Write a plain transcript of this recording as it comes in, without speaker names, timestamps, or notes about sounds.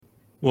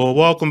Well,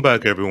 welcome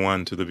back,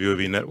 everyone, to the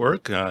VOV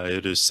Network.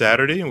 It is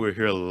Saturday, and we're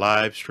here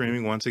live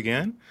streaming once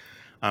again.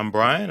 I'm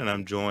Brian, and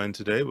I'm joined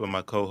today by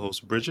my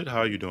co-host Bridget. How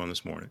are you doing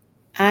this morning?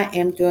 I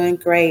am doing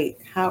great.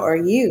 How are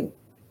you?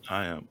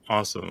 I am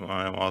awesome.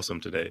 I am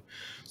awesome today.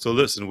 So,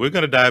 listen, we're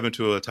going to dive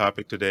into a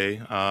topic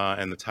today,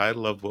 and the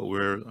title of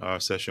our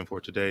session for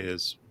today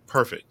is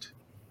 "Perfect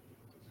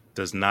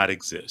Does Not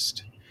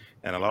Exist."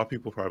 And a lot of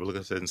people probably look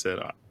at it and said,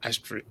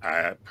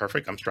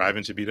 perfect. I'm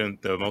striving to be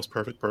the most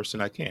perfect person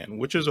I can,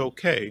 which is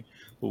okay.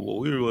 But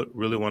what we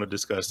really want to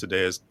discuss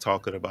today is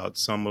talking about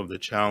some of the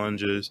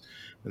challenges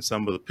and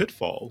some of the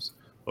pitfalls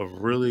of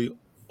really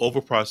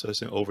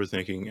overprocessing,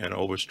 overthinking, and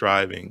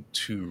overstriving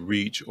to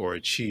reach or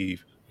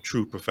achieve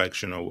true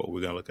perfection, or what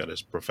we're going to look at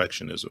as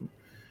perfectionism.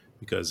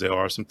 Because there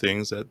are some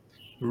things that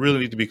we really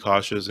need to be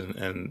cautious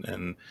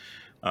and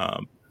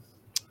um,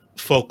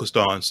 focused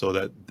on so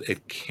that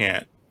it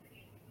can't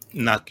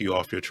knock you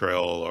off your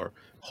trail or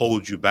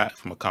hold you back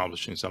from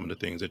accomplishing some of the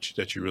things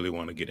that you really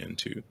want to get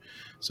into.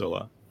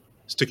 So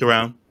stick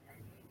around.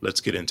 Let's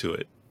get into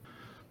it.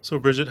 So,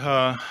 Bridget,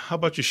 how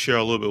about you share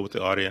a little bit with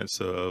the audience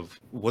of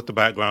what the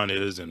background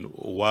is and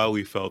why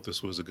we felt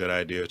this was a good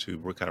idea to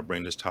kind of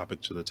bring this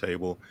topic to the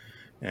table,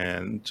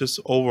 and just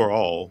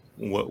overall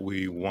what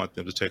we want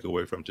them to take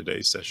away from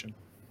today's session?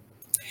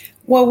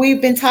 Well,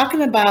 we've been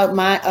talking about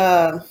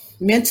my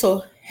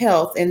mental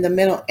health and the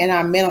mental and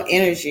our mental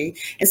energy,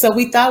 and so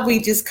we thought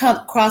we'd just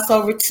come cross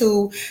over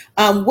to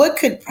what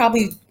could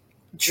probably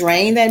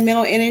drain that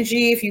mental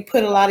energy if you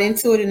put a lot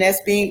into it, and that's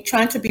being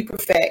trying to be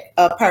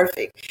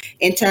perfect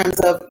in terms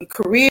of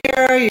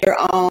career, your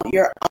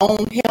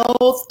own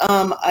health,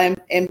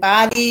 and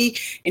body,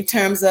 in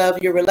terms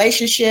of your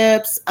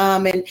relationships,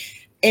 and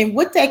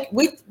what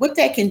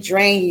that can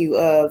drain you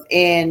of.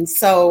 And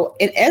so,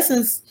 in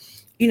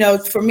essence,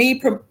 for me,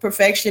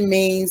 perfection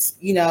means,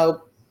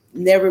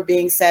 never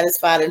being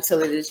satisfied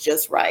until it is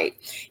just right.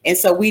 And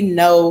so we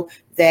know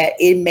that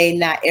it may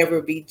not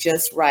ever be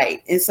just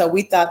right. And so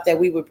we thought that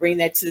we would bring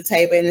that to the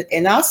table,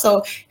 and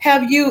also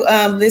have you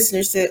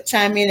listeners to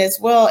chime in as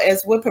well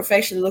as what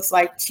perfection looks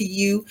like to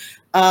you,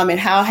 and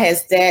how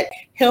has that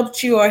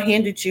helped you or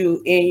hindered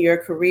you in your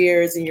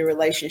careers and your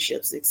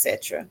relationships,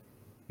 etc.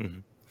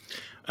 Mhm.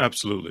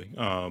 Absolutely.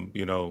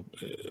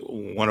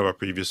 One of our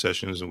previous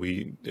sessions, and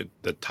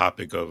the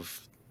topic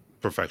of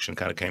perfection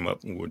kind of came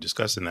up when we were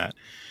discussing that.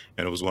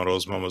 And it was one of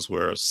those moments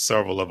where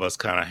several of us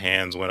kind of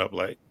hands went up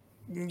like,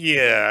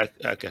 yeah,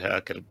 I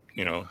could,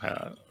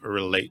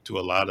 relate to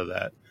a lot of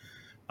that.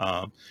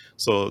 Um,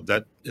 so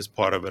that is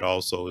part of it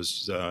also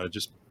is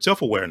just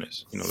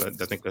self-awareness.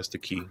 I think that's the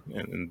key.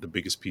 And the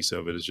biggest piece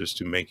of it is just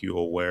to make you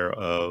aware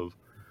of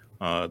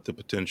the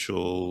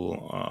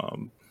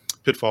potential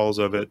pitfalls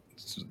of it,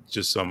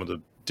 just some of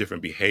the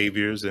different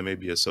behaviors that may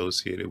be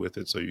associated with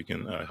it, so you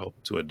can help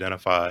to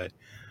identify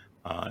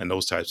and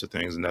those types of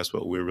things. And that's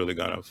what we're really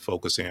going to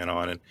focus in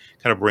on and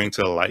kind of bring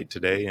to the light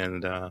today.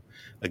 And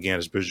again,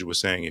 as Bridget was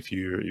saying, if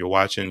you're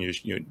watching,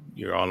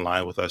 you're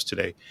online with us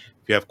today.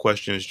 If you have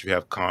questions, if you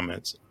have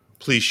comments,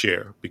 please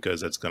share, because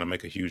that's going to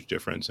make a huge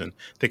difference and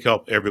I think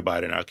help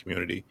everybody in our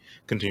community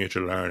continue to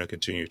learn and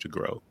continue to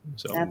grow.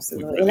 So we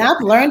Absolutely. And really I've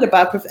appreciate learned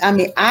about, I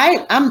mean,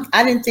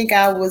 I didn't think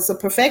I was a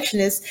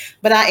perfectionist,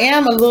 but I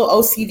am a little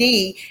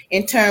OCD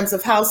in terms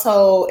of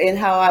household and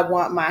how I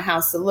want my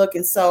house to look.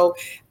 And so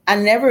I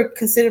never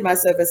considered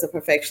myself as a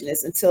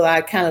perfectionist until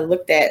I kind of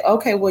looked at,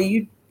 okay, well,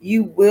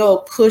 you will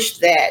push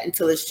that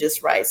until it's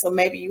just right. So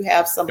maybe you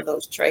have some of it.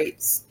 those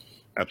traits.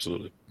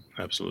 Absolutely.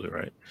 Absolutely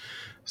right.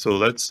 So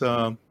let's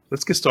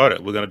get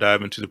started. We're going to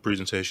dive into the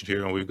presentation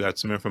here, and we've got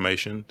some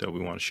information that we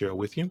want to share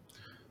with you.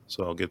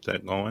 So I'll get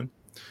that going.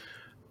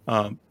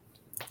 Um,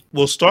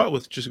 we'll start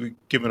with just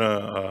giving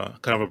a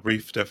kind of a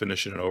brief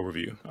definition and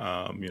overview.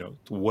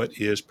 What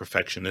is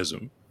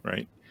perfectionism,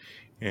 right?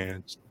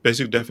 And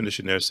basic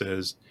definition there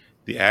says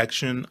the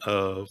action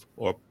of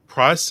or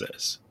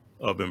process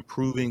of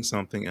improving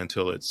something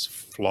until it's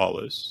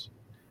flawless,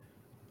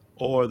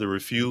 or the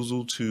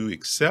refusal to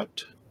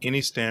accept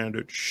any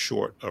standard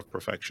short of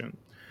perfection.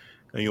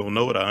 And you'll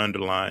note I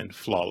underlined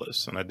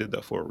flawless, and I did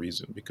that for a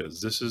reason, because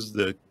this is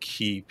the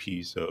key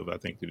piece of, I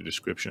think, the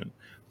description,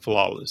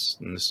 flawless.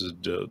 And this is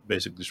the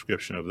basic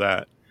description of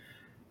that: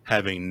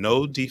 having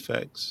no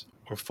defects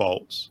or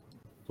faults,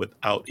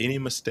 without any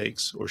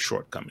mistakes or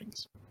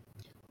shortcomings.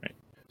 Right?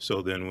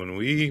 So then when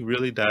we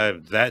really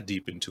dive that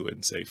deep into it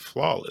and say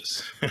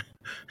flawless,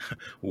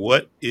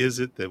 what is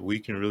it that we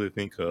can really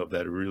think of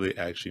that really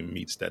actually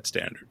meets that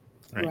standard?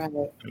 Right?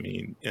 Right. I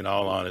mean, in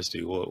all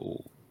honesty,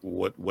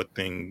 what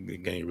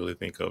thing can you really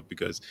think of?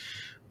 Because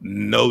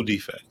no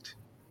defect,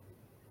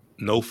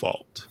 no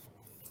fault,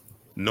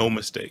 no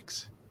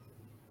mistakes,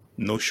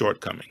 no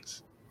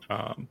shortcomings.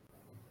 Um,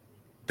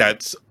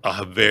 that's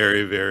a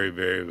very, very,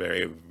 very,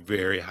 very,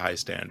 very high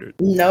standard.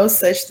 No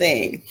such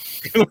thing.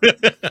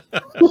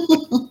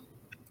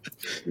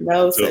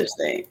 No So such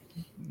thing.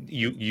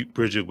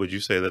 Bridget, would you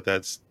say that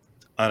that's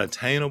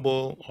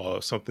unattainable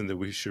or something that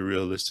we should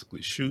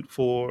realistically shoot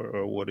for?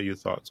 Or what are your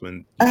thoughts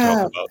when you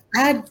talk about?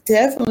 I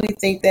definitely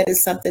think that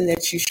is something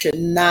that you should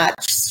not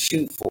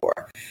shoot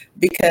for,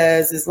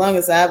 because as long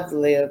as I've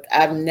lived,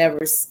 I've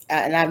never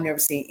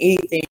seen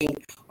anything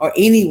or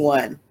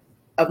anyone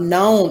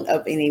known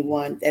of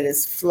anyone that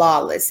is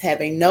flawless,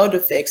 having no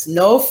defects,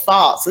 no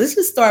faults. Let's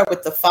just start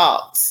with the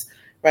faults,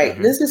 right?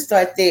 Mm-hmm. Let's just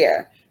start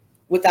there,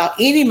 without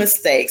any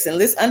mistakes, and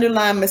let's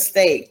underline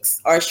mistakes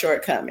or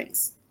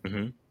shortcomings.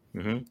 Mm-hmm.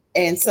 Mm-hmm.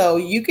 And so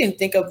you can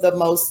think of the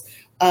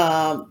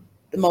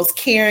most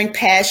caring,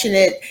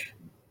 passionate,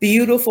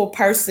 beautiful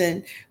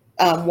person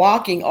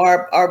walking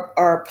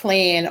or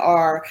playing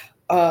or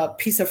a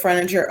piece of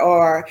furniture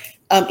or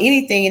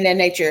anything in that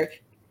nature.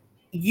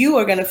 You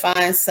are going to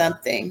find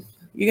something.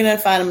 You're going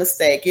to find a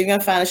mistake. You're going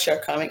to find a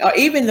shortcoming, or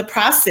even the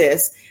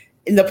process.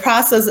 In the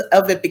process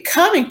of it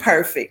becoming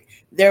perfect,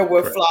 there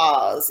were Correct.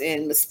 flaws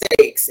and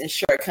mistakes and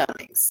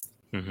shortcomings.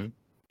 Mm-hmm.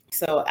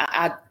 So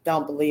I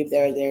don't believe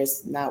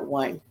there's not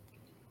one.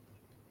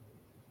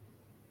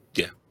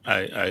 Yeah, I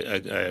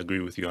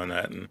agree with you on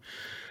that. And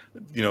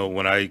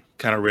when I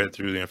kind of read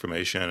through the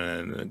information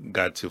and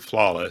got to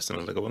flawless, and I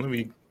was like, well, let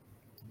me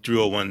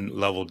drill one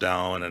level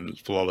down, and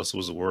flawless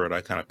was a word I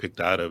kind of picked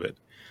out of it.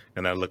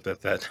 And I looked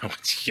at that and I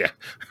went, yeah,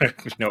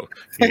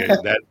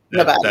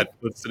 that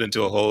puts it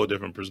into a whole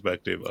different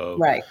perspective of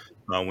Right.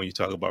 When you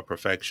talk about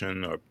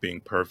perfection or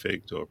being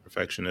perfect or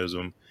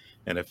perfectionism.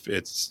 And if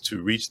it's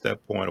to reach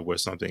that point of where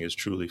something is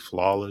truly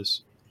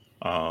flawless,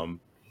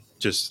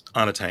 just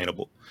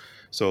unattainable.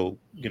 So,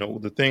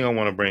 the thing I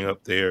want to bring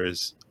up there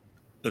is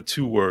the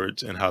two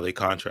words and how they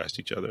contrast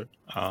each other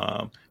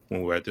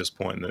when we're at this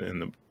point in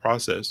the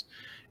process.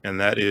 And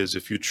that is,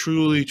 if you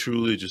truly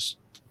just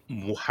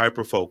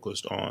hyper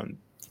focused on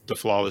the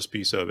flawless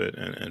piece of it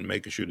and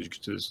making sure to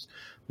get to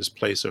this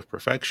place of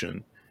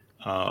perfection,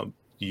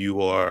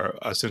 you are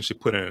essentially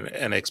putting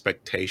an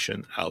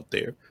expectation out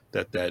there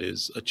that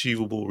is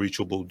achievable,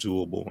 reachable,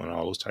 doable, and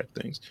all those type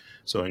things.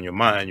 So in your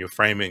mind, you're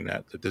framing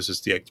that this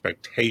is the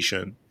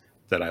expectation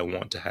that I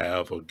want to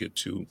have or get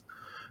to.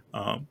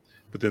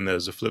 But then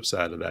there's a flip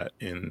side of that,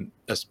 and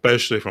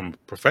especially from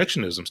a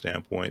perfectionism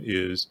standpoint,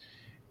 is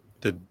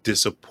the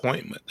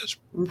disappointment that's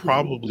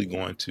probably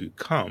going to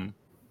come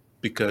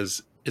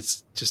because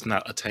it's just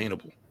not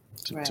attainable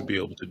to be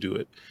able to do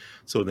it.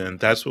 So then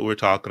that's what we're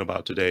talking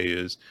about today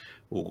is,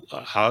 well,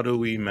 how do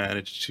we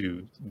manage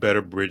to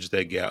better bridge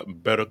that gap,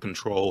 better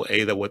control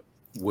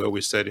where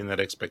we're setting that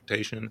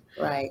expectation,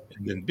 right,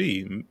 and then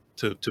B,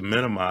 to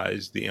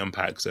minimize the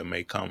impacts that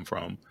may come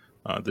from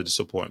the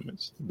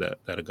disappointments that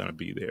are going to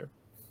be there.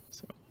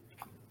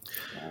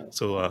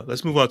 So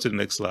let's move on to the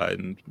next slide.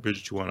 And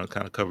Bridget, you want to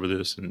kind of cover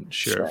this and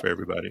share it for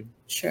everybody?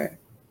 Sure.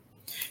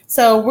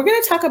 So we're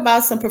going to talk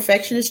about some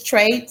perfectionist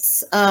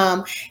traits.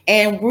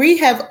 And we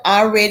have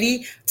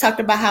already talked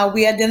about how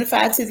we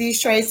identify to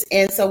these traits.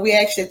 And so we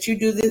ask that you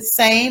do the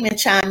same and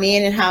chime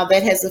in and how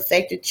that has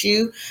affected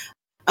you.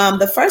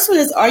 The first one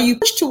is, are you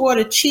pushed toward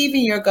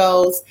achieving your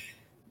goals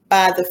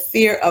by the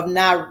fear of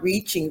not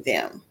reaching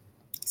them?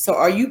 So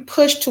are you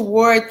pushed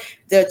toward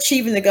the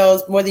achieving the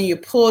goals more than you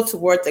pull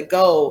toward the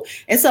goal?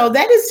 And so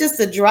that is just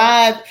the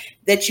drive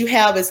that you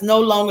have is no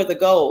longer the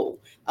goal.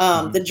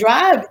 The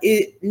drive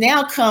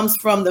now comes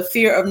from the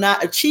fear of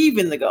not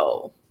achieving the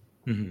goal,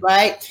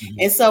 right?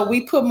 And so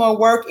we put more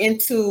work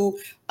into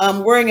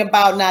worrying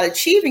about not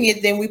achieving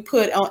it than we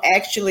put on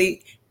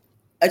actually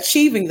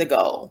achieving the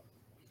goal.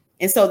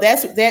 And so there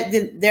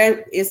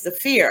is the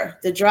fear.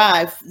 The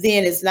drive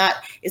then is not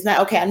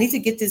okay, I need to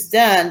get this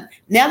done.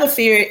 Now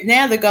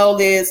the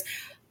goal is,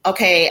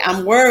 okay,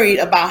 I'm worried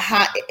about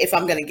if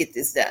I'm going to get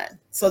this done.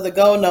 So the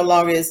goal no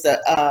longer is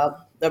the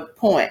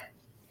point.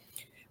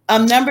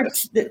 Number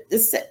two,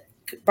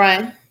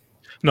 Brian.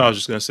 No, I was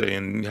just going to say,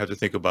 and you have to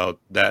think about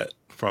that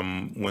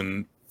from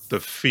when the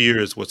fear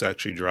is what's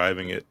actually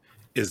driving it.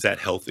 Is that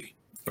healthy?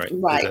 Right.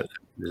 Right.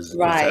 Is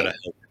that a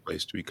healthy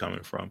place to be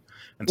coming from?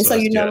 And so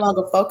you no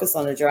longer focus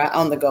on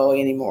the goal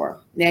anymore.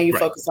 Now you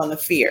focus on the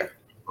fear.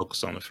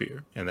 Focus on the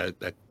fear, and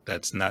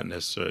that's not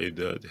necessarily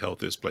the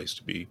healthiest place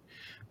to be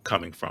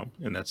coming from,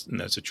 and that's in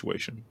that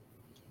situation.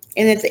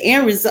 And at the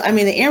end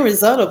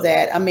result, of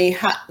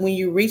that, when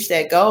you reach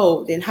that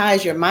goal, then how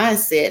is your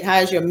mindset? How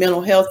is your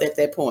mental health at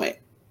that point?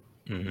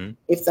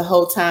 If the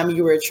whole time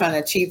you were trying to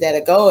achieve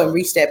that goal and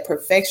reach that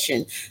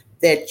perfection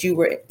that you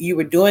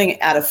were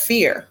doing out of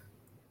fear.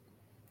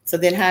 So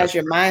then how's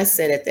your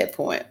mindset at that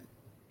point?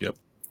 Yep,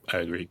 I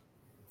agree.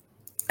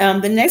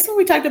 The next one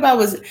we talked about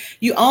was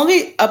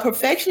a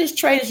perfectionist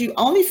trait is you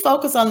only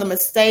focus on the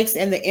mistakes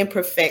and the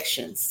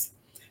imperfections.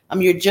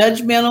 You're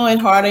judgmental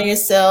and hard on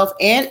yourself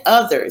and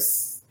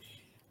others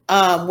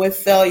when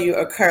failure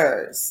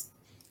occurs.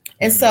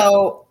 And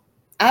so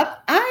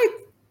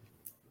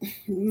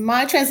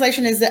my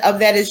translation of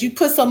that is you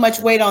put so much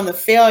weight on the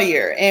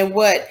failure and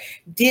what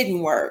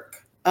didn't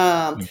work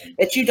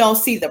that you don't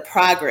see the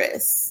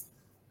progress.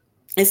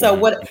 And so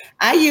what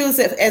I use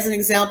as an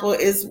example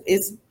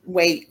is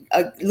weight,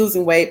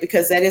 losing weight,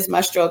 because that is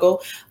my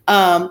struggle.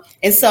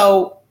 And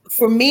so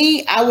for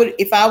me, I would,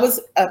 if I was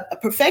a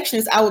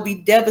perfectionist, I would be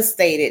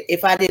devastated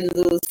if I didn't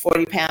lose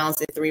 40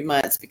 pounds in 3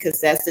 months, because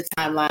that's the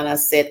timeline I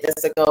set.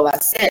 That's the goal I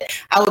set.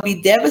 I would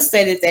be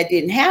devastated if that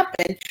didn't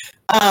happen.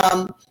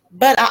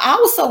 But I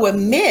also would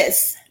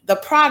miss the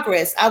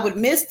progress. I would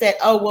miss that,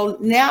 oh, well,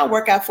 now I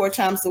work out 4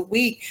 times a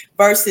week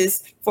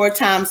versus 4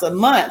 times a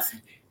month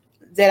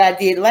that I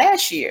did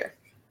last year.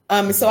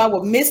 So I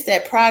would miss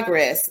that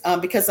progress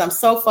because I'm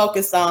so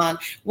focused on,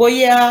 well,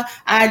 yeah,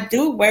 I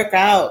do work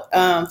out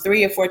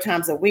 3 or 4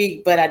 times a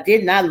week, but I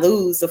did not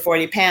lose the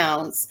 40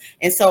 pounds.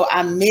 And so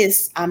I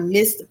miss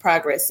the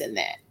progress in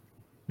that.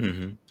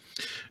 Mm-hmm.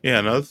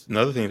 Yeah,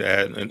 another thing to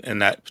add in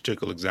that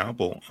particular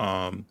example,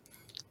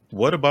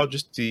 what about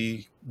just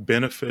the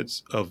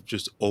benefits of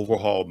just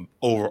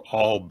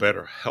overall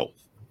better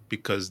health?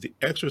 Because the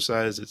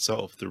exercise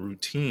itself, the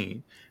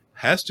routine,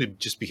 has to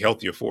just be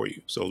healthier for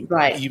you. So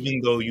Right. even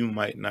though you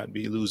might not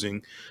be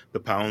losing the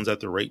pounds at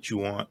the rate you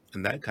want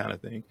and that kind of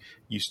thing,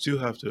 you still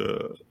have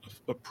to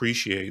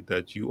appreciate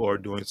that you are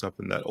doing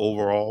something that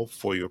overall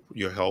for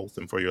your health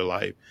and for your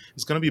life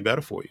is going to be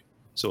better for you.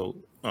 So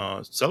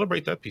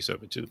celebrate that piece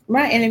of it too.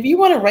 Right. And if you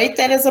want to rate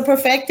that as a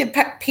perfected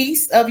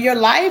piece of your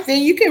life,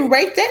 then you can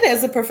rate that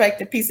as a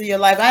perfected piece of your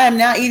life. I am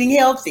now eating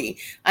healthy.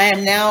 I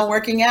am now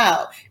working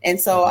out. And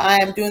so I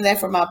am doing that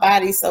for my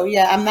body. So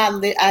yeah,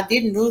 I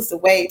didn't lose the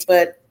weight,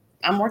 but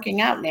I'm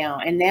working out now.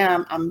 And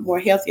now I'm more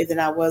healthier than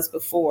I was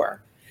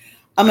before.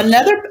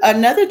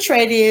 Another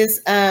trait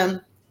is,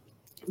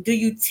 do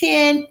you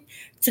tend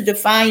to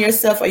define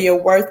yourself or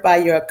your worth by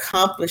your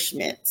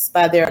accomplishments,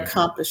 by their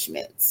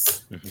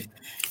accomplishments? Mm-hmm.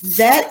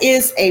 That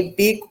is a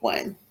big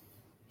one.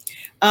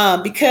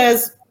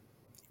 Because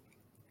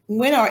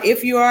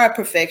if you are a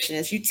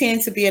perfectionist, you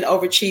tend to be an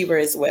overachiever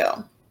as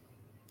well.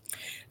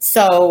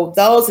 So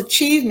those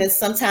achievements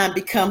sometimes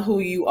become who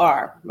you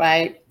are,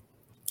 right?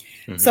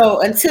 Mm-hmm.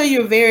 So until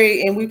you're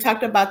and we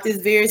talked about this,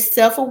 very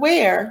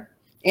self-aware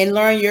and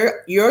learn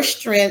your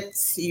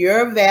strengths,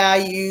 your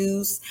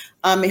values,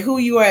 and who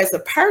you are as a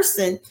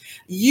person,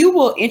 you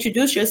will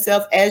introduce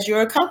yourself as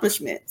your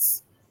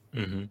accomplishments.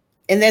 Mm-hmm.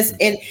 And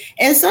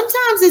and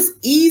sometimes it's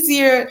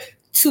easier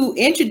to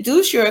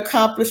introduce your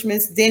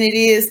accomplishments than it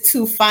is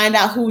to find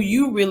out who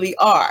you really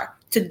are,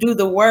 to do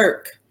the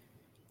work,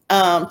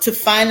 to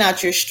find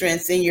out your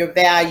strengths and your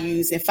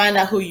values and find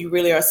out who you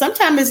really are.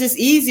 Sometimes it's just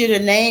easier to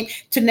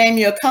name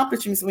your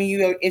accomplishments when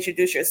you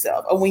introduce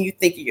yourself or when you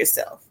think of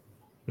yourself.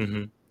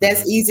 Mm-hmm.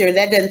 That's easier.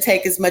 That doesn't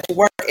take as much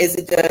work as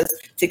it does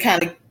to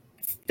kind of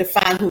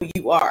define who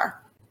you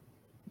are.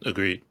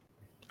 Agreed.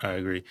 I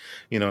agree.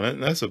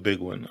 That's a big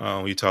one.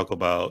 We talk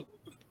about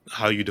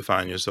how you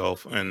define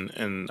yourself,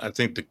 and I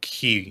think the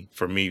key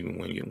for me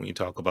when you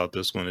talk about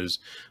this one is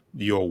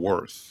your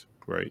worth,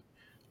 right?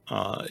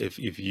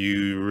 If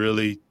you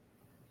really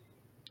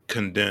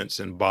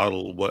condense and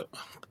bottle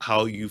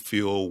how you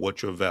feel,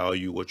 what your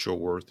value, what your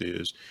worth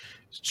is,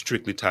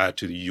 strictly tied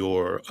to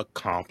your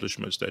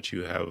accomplishments that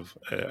you have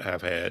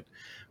had,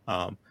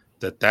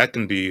 that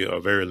can be a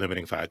very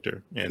limiting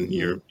factor in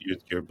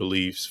your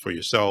beliefs for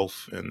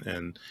yourself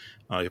and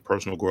your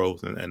personal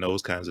growth and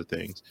those kinds of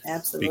things.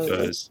 Absolutely.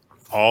 Because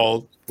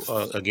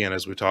again,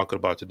 as we're talking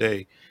about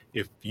today,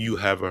 if you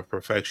have a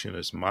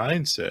perfectionist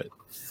mindset,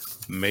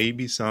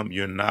 maybe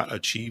you're not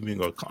achieving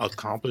or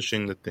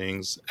accomplishing the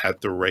things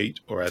at the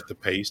rate or at the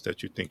pace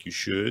that you think you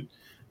should,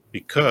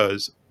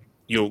 because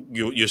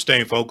you're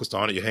staying focused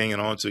on it, you're hanging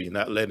on to it, you're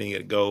not letting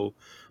it go,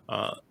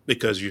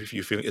 because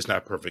you feel it's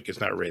not perfect, it's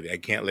not ready, I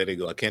can't let it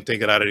go, I can't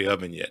take it out of the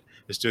oven yet,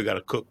 it's still got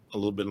to cook a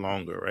little bit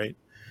longer, right?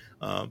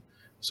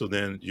 So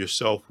then your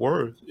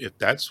self-worth, if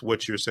that's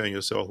what you're saying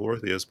your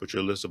self-worth is, but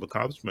your list of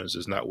accomplishments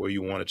is not where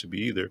you want it to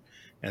be either,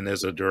 and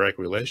there's a direct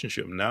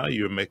relationship, now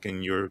you're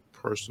making your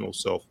personal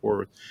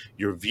self-worth,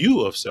 your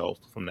view of self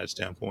from that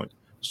standpoint,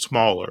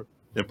 smaller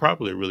than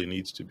probably it really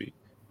needs to be.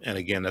 And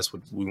again, that's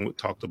what we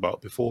talked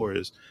about before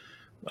is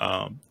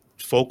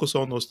focus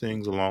on those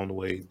things along the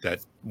way that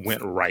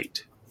went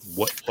right.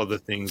 What are the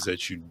things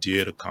that you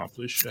did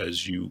accomplish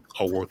as you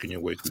are working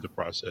your way through the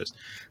process?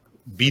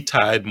 Be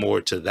tied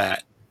more to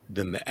that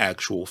than the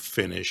actual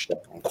finished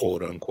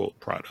quote unquote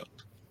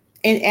product.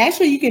 And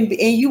actually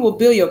you will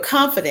build your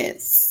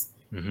confidence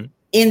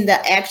in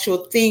the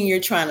actual thing you're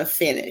trying to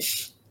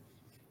finish.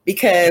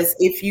 Because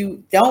if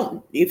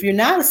you're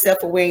not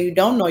self-aware, you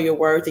don't know your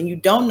worth and you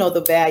don't know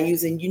the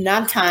values and you're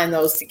not tying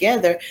those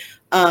together,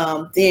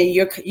 then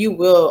you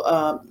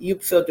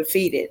feel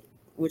defeated,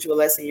 which will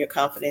lessen your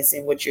confidence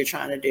in what you're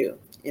trying to do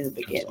in the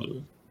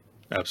beginning.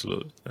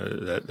 Absolutely.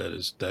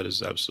 That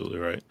is absolutely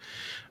right.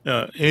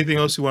 Anything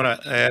else you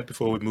want to add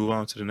before we move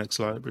on to the next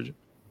slide, Bridget?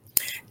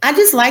 I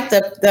just like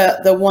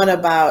the one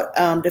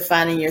about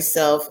defining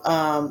yourself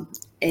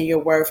and your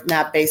worth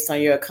not based on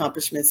your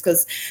accomplishments, I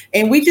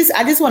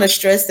just want to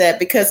stress that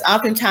because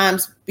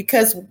oftentimes,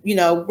 because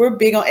we're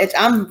big on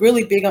I'm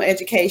really big on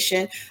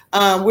education,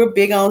 we're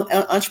big on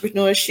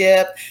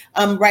entrepreneurship,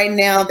 right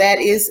now that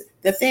is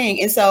the thing,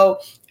 and so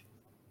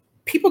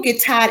people get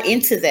tied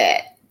into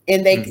that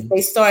and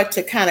they start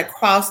to kind of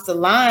cross the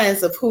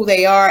lines of who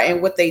they are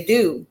and what they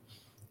do.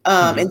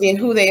 Hmm. And then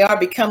who they are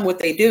become what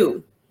they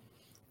do,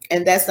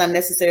 and that's not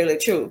necessarily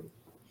true.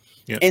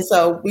 Yeah. And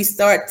so we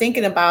start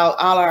thinking about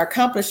all our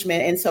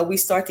accomplishment, and so we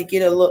start to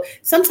get a little.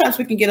 Sometimes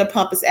we can get a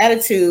pompous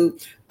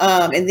attitude,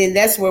 and then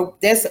that's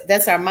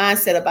our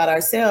mindset about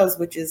ourselves,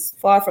 which is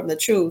far from the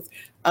truth.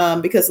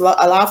 Because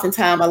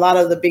oftentimes a lot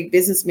of the big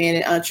businessmen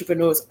and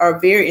entrepreneurs are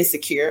very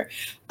insecure,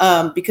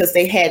 because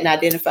they hadn't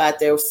identified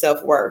their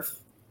self-worth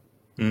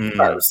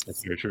That's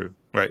first. very true.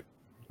 Right.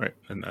 Right.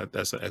 And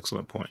that's an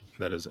excellent point.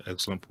 That is an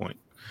excellent point.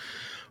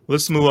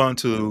 Let's move on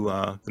to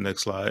the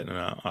next slide, and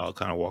I'll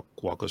kind of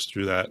walk us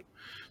through that.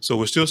 So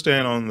we're still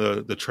staying on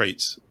the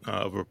traits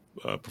of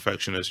a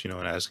perfectionist, and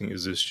asking,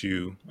 is this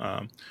you?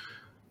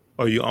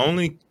 Are you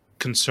only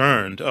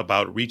concerned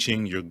about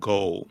reaching your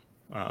goal,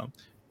 um,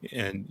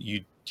 and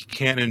you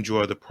can't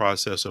enjoy the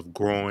process of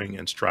growing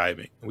and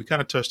striving? And we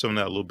kind of touched on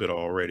that a little bit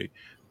already,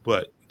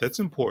 but that's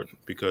important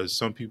because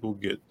some people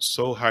get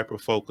so hyper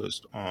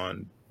focused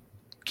on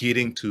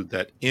getting to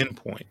that end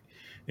point.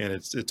 And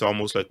it's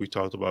almost like we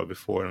talked about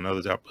before in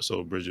another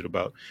episode, Bridget,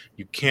 about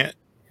you can't.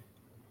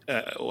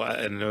 Well,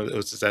 I know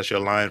it's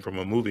actually a line from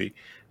a movie,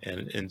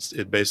 and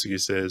it basically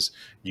says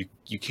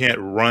you can't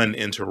run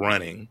into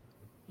running.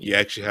 You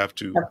actually have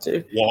to Have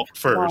to walk walk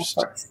first,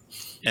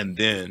 first. and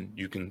then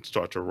you can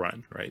start to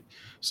run. Right.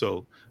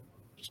 So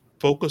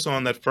focus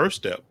on that first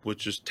step,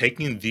 which is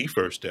taking the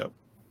first step.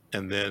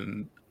 And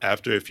then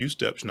after a few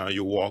steps, now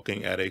you're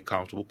walking at a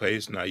comfortable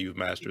pace. Now you've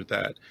mastered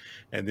that.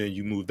 And then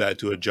you move that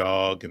to a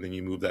jog, and then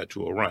you move that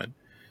to a run.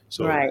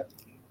 So Right.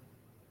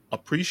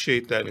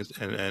 appreciate that,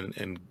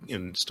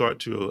 and start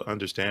to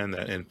understand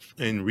that. And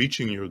in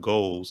reaching your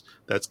goals,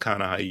 that's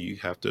kind of how you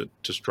have to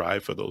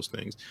strive for those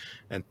things,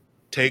 and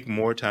take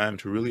more time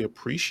to really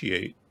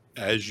appreciate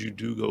as you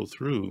do go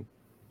through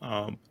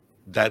um,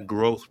 that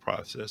growth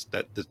process,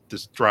 that the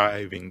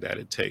striving that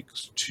it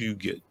takes to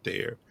get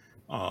there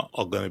are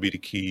going to be the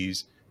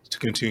keys to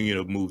continue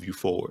to move you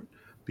forward.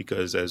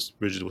 Because as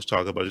Bridget was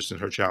talking about just in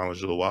her challenge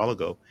a little while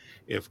ago,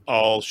 if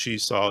all she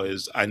saw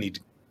is I need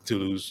to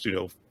lose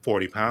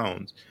 40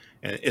 pounds,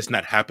 and it's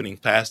not happening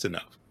fast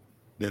enough,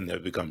 then there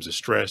becomes a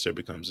stress, there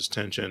becomes this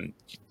tension.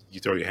 You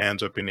throw your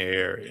hands up in the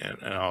air,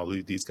 and all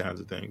these kinds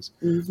of things.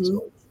 Mm-hmm.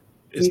 So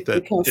You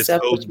become it's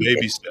those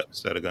baby self-defeating.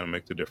 steps that are going to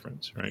make the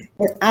difference, right?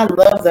 I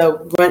love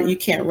the run. You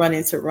can't run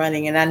into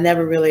running, and I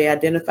never really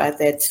identified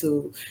that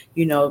to,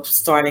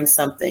 starting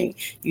something.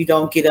 You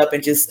don't get up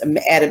and just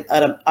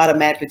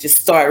automatically just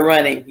start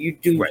running. You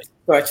do Right.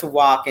 start to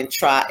walk and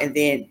try, and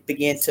then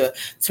begin to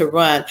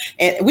run.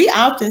 And we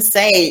often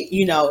say,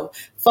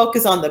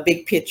 focus on the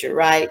big picture,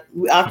 right?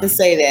 We often Hmm.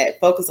 say that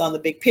focus on the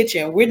big picture,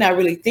 and we're not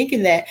really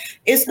thinking that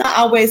it's not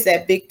always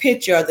that big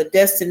picture or the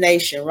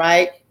destination,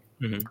 right?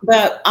 Hmm.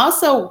 But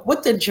also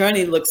what the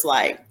journey looks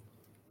like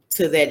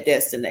to that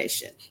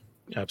destination.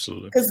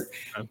 Absolutely. Because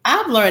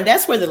I've learned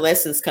that's where the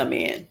lessons come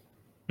in.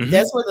 Hmm.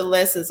 That's where the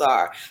lessons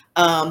are.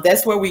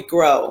 That's where we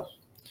grow.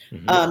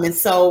 Hmm. And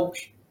so,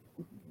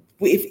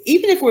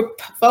 even if we're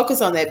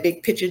focused on that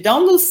big picture,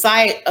 don't lose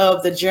sight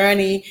of the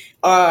journey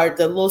or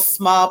the little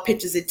small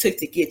pictures it took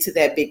to get to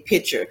that big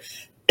picture.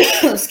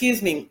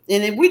 Excuse me.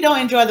 And if we don't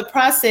enjoy the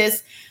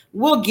process,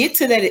 we'll get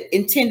to that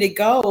intended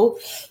goal.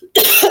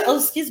 Oh,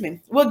 excuse me.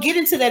 We'll get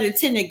into that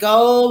intended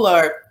goal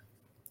or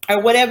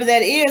whatever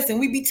that is, and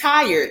we be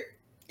tired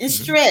and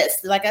Hmm.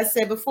 stressed, like I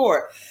said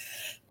before,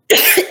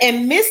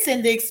 and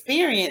missing the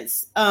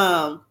experience,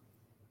 to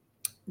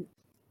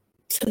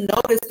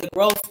notice the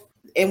growth.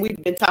 And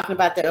we've been talking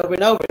about that over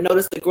and over.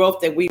 Notice the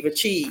growth that we've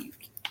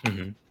achieved.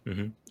 Hmm.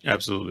 Hmm.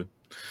 Absolutely.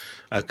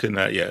 I could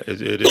not. Yeah,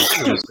 it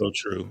is so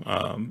true.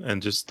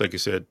 And just like you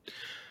said,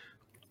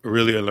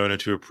 really are learning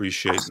to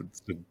appreciate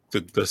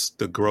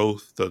the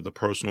growth, the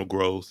personal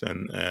growth,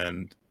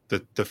 and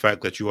the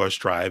fact that you are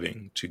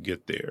striving to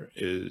get there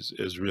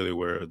is really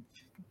where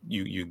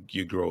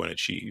you grow and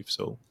achieve.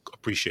 So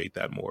appreciate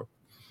that more.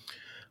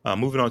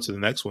 Moving on to the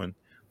next one.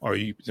 Are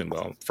you,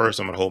 well, first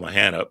I'm going to hold my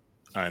hand up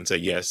and say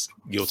yes,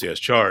 guilty as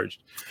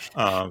charged.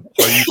 Are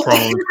you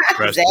prone to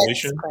That's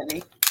procrastination?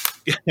 funny.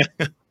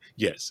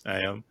 Yes,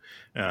 I am.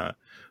 Uh,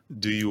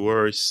 do you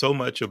worry so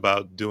much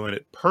about doing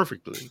it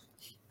perfectly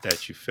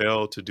that you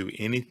fail to do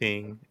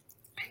anything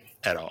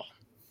at all?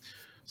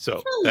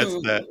 So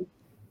Hmm.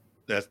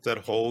 that's that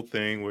whole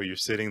thing where you're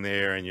sitting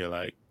there and you're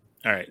like,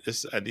 all right,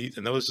 I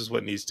know this is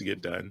what needs to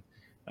get done.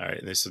 All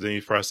right. And so then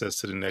you process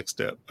to the next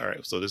step. All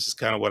right. So this is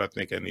kind of what I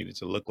think I needed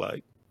to look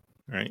like.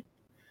 Right.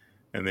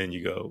 And then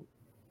you go,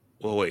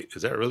 well, wait,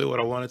 is that really what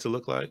I want it to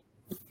look like?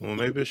 Well,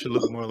 maybe it should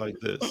look more like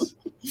this.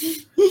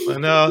 Well,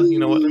 no, you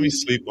know what? Let me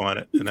sleep on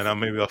it. And then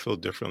maybe I'll feel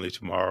differently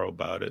tomorrow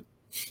about it.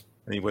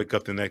 And you wake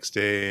up the next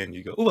day and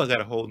you go, oh, I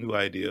got a whole new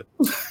idea.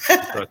 You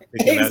start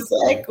thinking that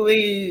through.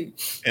 Exactly.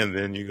 And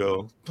then you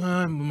go,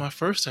 my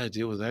first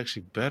idea was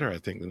actually better, I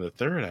think, than the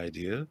third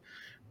idea.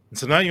 And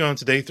so now you're on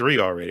to day 3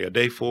 already, or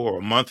day 4,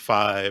 or month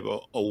 5,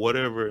 or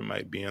whatever it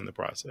might be in the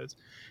process.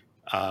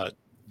 Uh,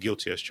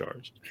 guilty as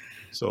charged.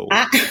 So,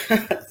 I,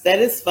 that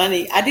is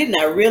funny. I did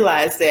not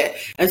realize that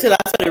until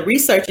I started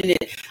researching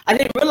it. I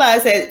didn't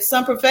realize that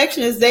some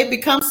perfectionists, they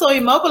become so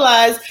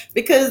immobilized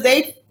because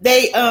they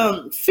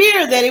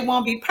fear that it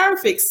won't be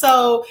perfect.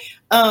 So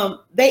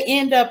they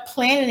end up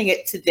planning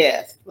it to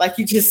death, like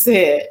you just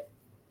said.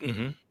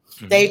 mhm,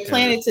 They mhm,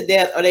 plan it to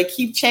death, or they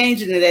keep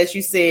changing it, as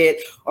you said,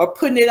 or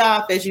putting it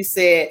off, as you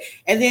said.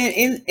 And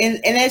then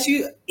and as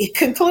you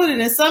concluded,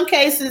 in some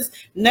cases,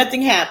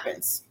 nothing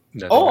happens,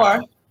 nothing or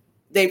happened.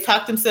 they've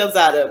talked themselves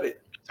out of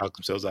it. Talk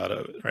themselves out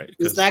of it, right? It's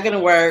Because not going to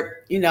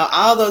work.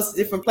 All those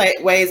different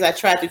ways I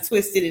tried to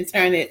twist it and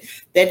turn it,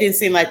 that didn't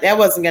seem like that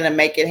wasn't going to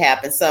make it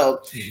happen.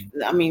 So,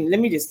 I mean, let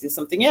me just do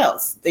something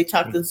else. They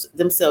talked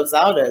themselves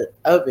out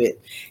of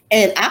it.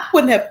 And I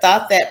wouldn't have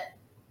thought that,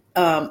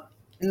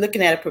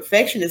 looking at a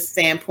perfectionist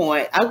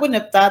standpoint, I wouldn't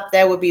have thought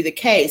that would be the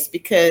case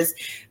because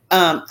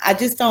I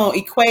just don't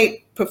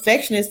equate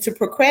perfectionist to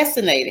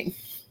procrastinating.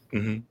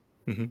 hmm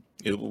hmm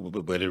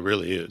but it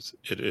really is.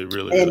 It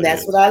really, And really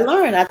that's is. what I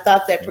learned. I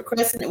thought that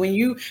procrastinate when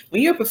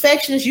you're a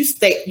perfectionist,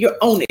 you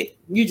own it.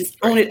 You just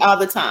Right, own it all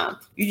the time.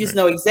 You just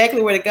right. know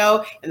exactly where to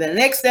go and the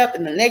next step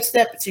and the next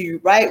step until you're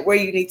right where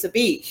you need to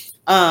be.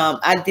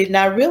 I did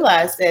not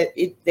realize that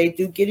they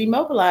do get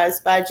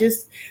immobilized by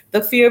just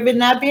the fear of it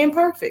not being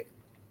perfect.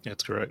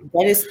 That's correct.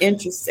 That is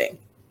interesting.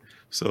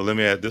 So let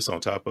me add this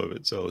on top of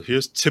it. So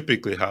here's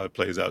typically how it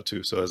plays out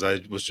too. So as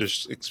I was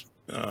just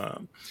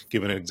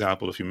giving an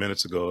example a few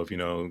minutes ago of,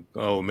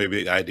 oh,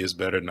 maybe idea is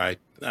better than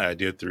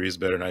idea 3 is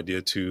better than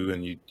idea 2,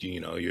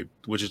 and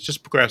which is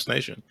just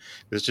procrastination.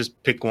 Let's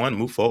just pick one,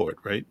 move forward,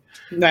 right?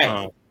 Right.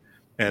 Um,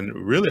 and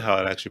really how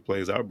it actually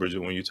plays out, Bridget,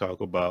 when you talk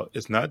about,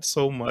 it's not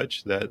so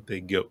much that they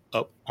give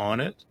up on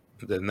it,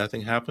 that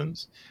nothing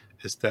happens.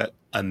 It's that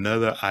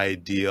another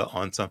idea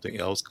on something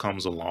else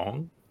comes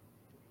along,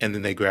 and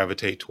then they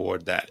gravitate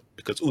toward that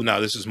because, now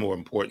this is more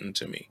important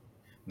to me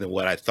than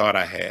what I thought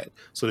I had.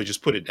 So they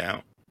just put it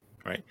down,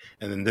 right?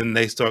 And then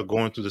they start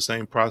going through the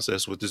same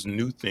process with this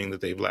new thing that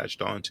they've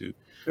latched onto.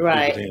 Oh, but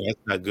Right. then that's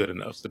not good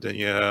enough. But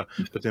then,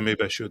 but then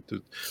maybe I should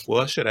do.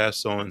 Well, I should ask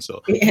so and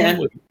so. I Yeah.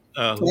 wonder what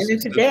who's Planning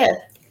to death.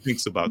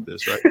 thinks about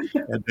this, right?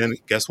 And then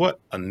guess what?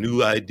 A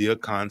new idea,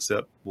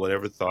 concept,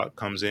 whatever thought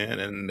comes in,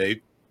 and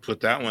they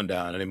put that one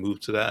down and they move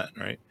to that,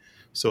 right?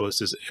 So it's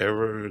this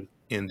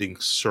ever-ending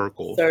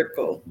circle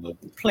Circle. of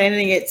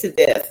Planning it to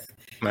death.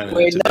 planning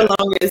Where it it to no death.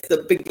 longer is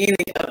the beginning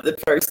of the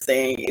first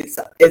thing. It's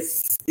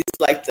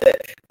like the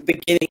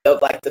beginning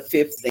of like the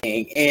fifth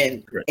thing,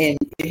 and Correct.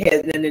 it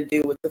has nothing to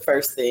do with the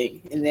first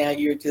thing. And now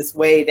you're just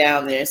way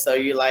down there, so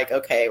you're like,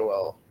 okay,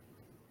 well,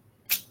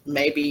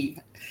 maybe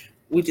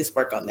we just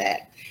work on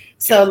that.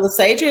 So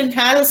Lasagin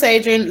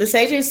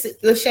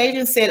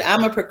said,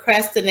 I'm a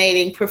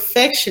procrastinating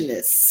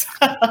perfectionist.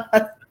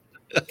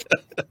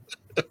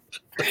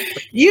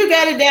 You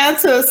got it down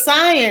to a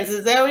science.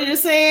 Is that what you're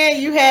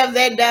saying? You have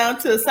that down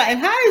to a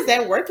science. How is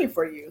that working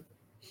for you?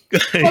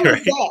 How is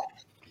Right? that?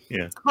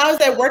 Yeah. How is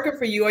that working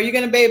for you? Are you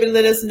going to be able to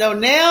let us know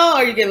now? Or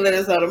are you going to let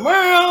us know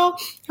tomorrow?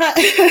 How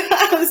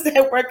is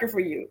that working for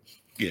you?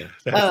 Yeah.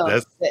 That's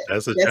a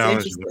That's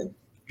challenge. interesting.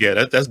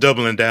 Yeah, that's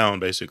doubling down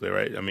basically,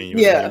 right? I mean,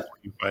 Yeah.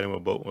 you're fighting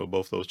with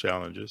both those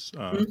challenges.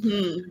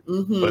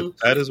 Mm-hmm. But Mm-hmm.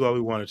 that is why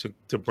we wanted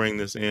to bring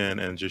this in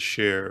and just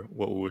share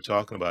what we were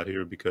talking about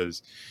here,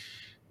 because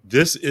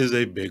this is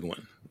a big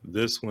one.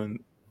 This one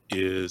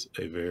is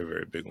a very,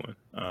 very big one.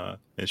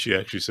 And she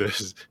actually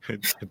says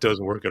it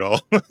doesn't work at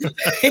all.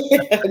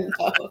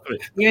 No.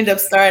 You end up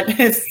starting.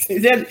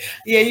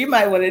 Yeah, you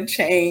might want to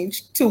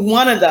change to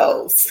one of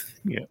those.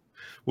 Yeah.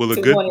 Well, the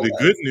To good one of the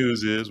good those.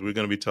 news is we're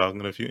going to be talking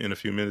in a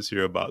few minutes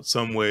here about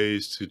some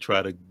ways to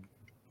try to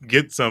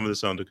get some of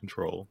this under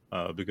control,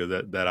 because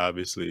that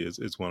obviously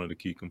is one of the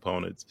key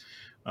components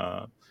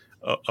uh,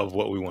 of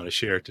what we want to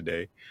share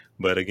today.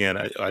 But again,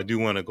 I do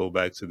want to go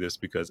back to this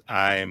because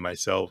I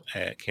myself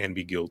can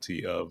be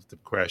guilty of the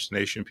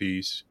procrastination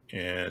piece,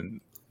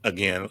 and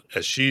again,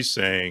 as she's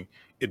saying,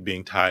 it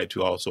being tied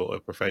to also a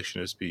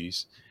perfectionist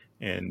piece,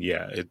 and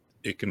yeah,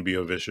 it can be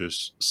a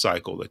vicious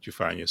cycle that you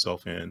find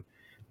yourself in,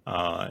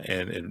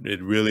 and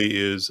it really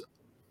is.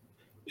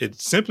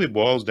 It simply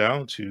boils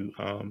down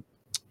to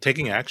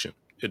taking action.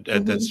 That's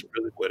Mm-hmm.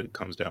 really what it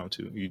comes down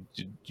to.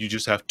 You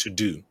just have to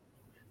do,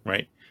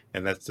 right,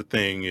 and that's the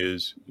thing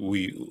is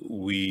we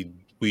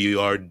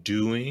are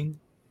doing.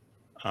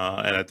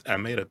 And I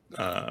made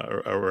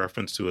a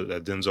reference to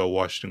a Denzel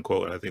Washington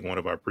quote, and I think one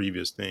of our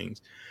previous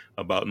things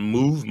about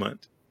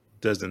movement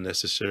doesn't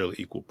necessarily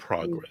equal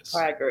progress.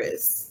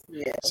 Progress.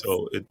 Yes.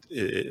 So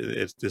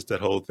it's just that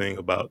whole thing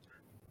about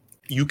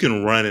you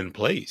can run in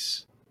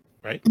place,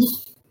 right?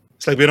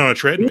 It's like being on a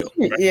treadmill,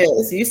 right?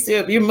 Yes,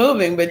 you're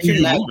moving, but you're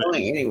You're not moving,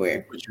 going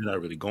anywhere. but you're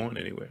not really going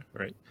anywhere,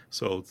 right?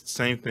 So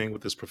same thing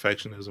with this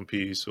perfectionism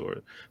piece or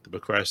the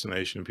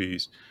procrastination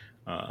piece.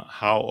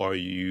 How are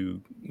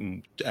you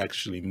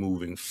actually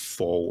moving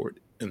forward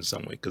in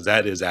some way? Because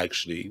that is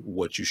actually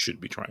what you should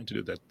be trying to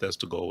do. That's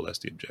the goal. That's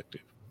the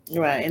objective.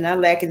 Right. And I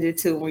likened it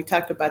to when we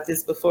talked about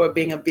this before,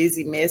 being a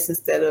busy mess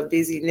instead of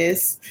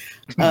busyness.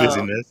 Um,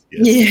 Busyness,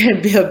 yes, yeah,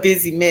 be a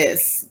busy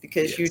mess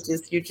because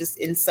yes. you're just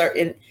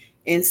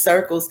in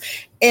circles.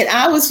 And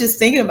I was just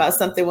thinking about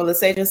something when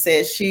LaSaja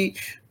said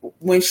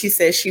when she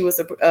said she was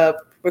a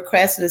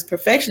procrastinist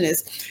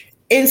perfectionist.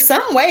 In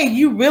some way,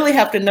 you really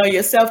have to know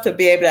yourself to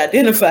be able to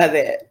identify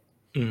that.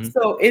 Hmm.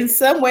 So in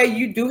some way,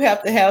 you do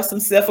have to have some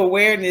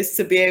self-awareness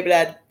to be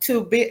able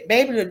be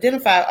able to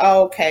identify.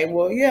 Oh, okay,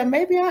 well, yeah,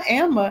 maybe I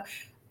am a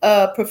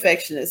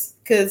perfectionist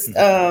because,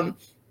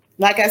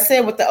 like I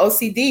said, with the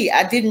OCD,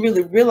 I didn't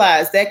really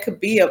realize that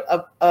could be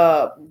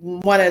a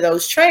one of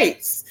those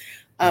traits.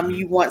 Hmm.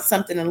 You want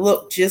something to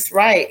look just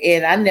right,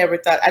 and I never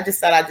thought. I just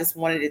thought I just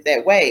wanted it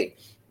that way,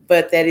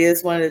 but that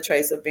is one of the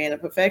traits of being a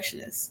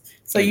perfectionist.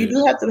 So It you do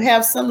is. have to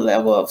have some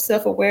level of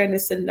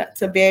self-awareness and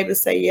to be able to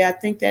say, yeah, I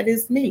think that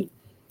is me.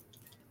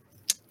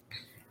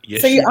 So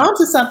Yes, you you're do.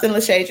 onto something,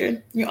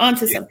 LaShadra. You're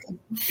onto Yeah. something.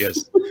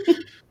 Yes.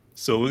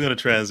 So we're going to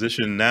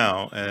transition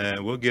now,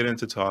 and we'll get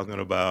into talking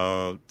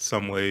about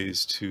some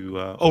ways to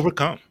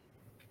overcome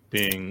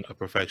being a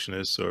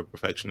perfectionist or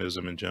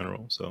perfectionism in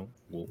general. So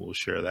we'll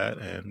share that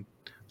and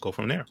go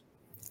from there.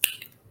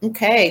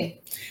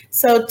 Okay.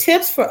 So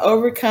tips for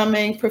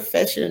overcoming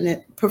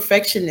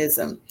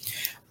perfectionism.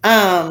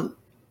 Um,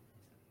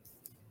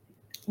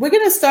 we're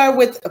going to start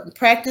with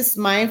practice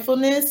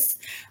mindfulness.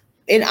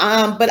 And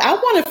but I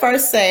want to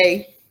first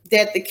say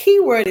that the key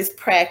word is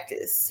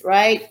practice,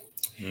 right?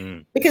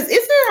 Mm. Because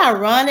isn't it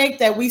ironic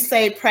that we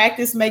say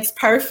practice makes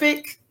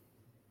perfect?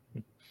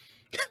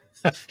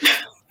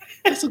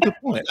 That's a good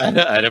point.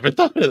 I never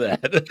thought of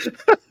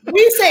that.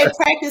 We say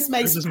practice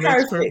makes Practice makes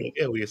perfect. perfect.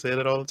 Yeah, we say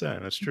that all the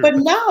time. That's true. But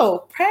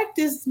no,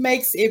 practice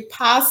makes it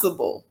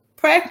possible.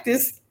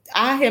 Practice,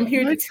 I am I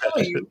here to like tell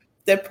that. you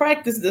that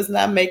practice does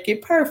not make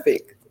it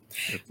perfect.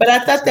 But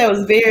I thought that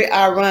was very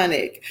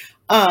ironic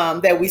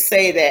that we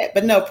say that.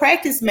 But no,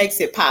 practice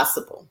makes it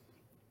possible.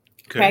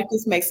 Okay.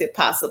 Practice makes it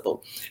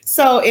possible.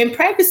 So in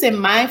practicing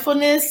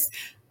mindfulness,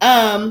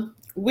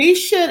 we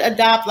should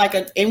adopt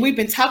and we've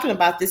been talking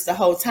about this the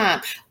whole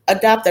time,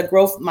 adopt a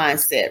growth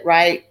mindset,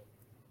 right?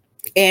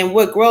 And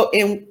what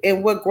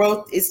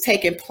growth is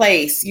taking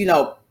place,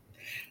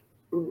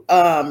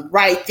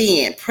 right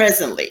then,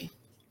 presently,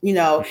 you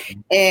know,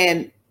 Mhm.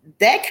 and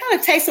that kind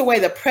of takes away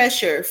the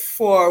pressure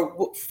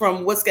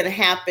from what's going to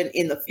happen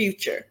in the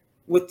future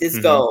with this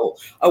Mhm. goal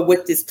or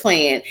with this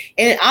plan.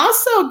 And it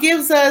also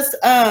gives us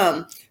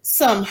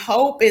some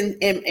hope and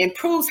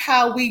improves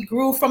how we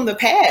grew from the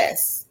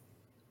past.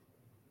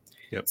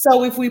 Yep.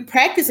 So if we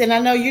practice, and I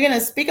know you're going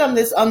to speak on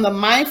this on the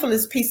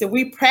mindfulness piece, if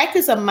we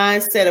practice a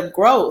mindset of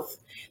growth,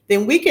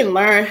 then we can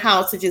learn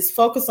how to just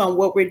focus on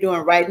what we're doing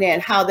right now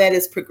and how that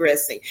is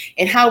progressing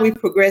and how we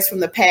progress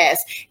from the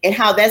past and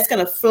how that's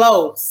going to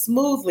flow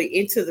smoothly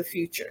into the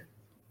future.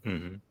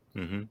 Mhm.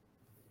 Mhm.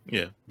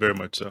 Yeah, very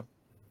much so.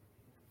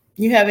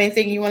 You have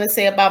anything you want to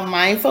say about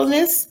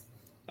mindfulness?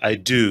 I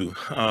do.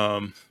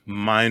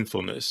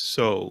 Mindfulness.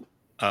 So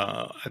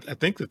I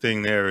think the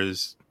thing there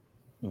is,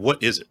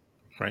 what is it,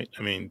 right?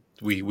 I mean,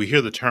 we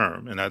hear the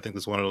term, and I think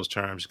it's one of those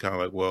terms kind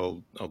of like,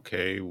 well,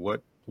 okay,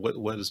 what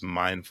does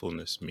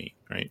mindfulness mean,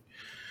 right?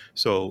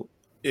 So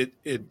it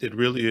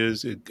really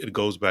is. It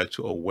goes back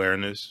to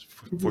awareness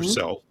for Mm-hmm.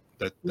 self.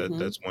 Mm-hmm.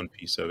 That's one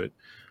piece of it.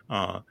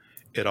 Uh,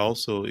 it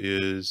also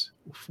is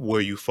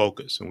where you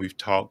focus, and we've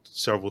talked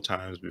several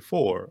times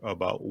before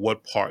about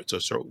what parts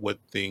or what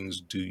things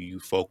do you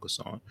focus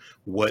on.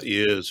 What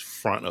is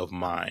front of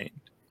mind,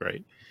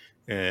 right?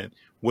 And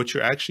what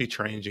you're actually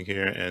changing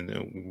here, and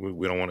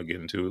we don't want to get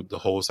into the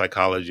whole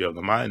psychology of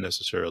the mind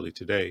necessarily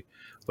today,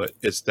 but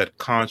it's that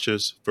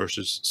conscious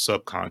versus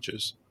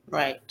subconscious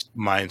Right.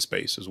 mind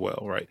space as well,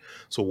 right?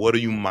 So, what are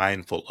you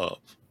mindful of?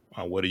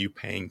 What are you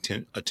paying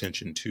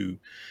attention to?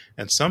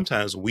 And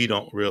sometimes we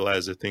don't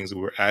realize the things that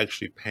we're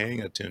actually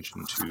paying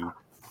attention to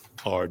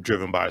are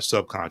driven by our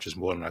subconscious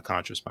more than our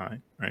conscious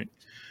mind, right?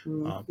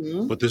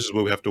 Mm-hmm. But this is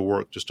where we have to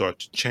work to start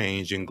to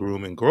change and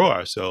groom and grow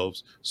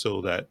ourselves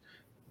so that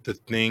the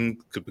thing,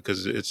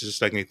 because it's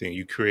just like anything,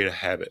 you create a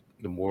habit.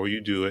 The more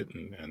you do it,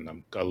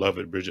 and I love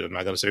it, Bridget. I'm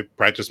not going to say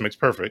practice makes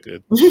perfect.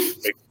 It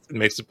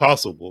makes it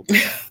possible.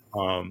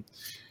 Um,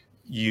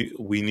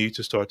 we need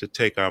to start to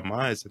take our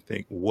minds and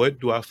think, what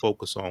do I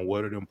focus on?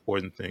 What are the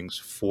important things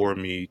for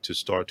me to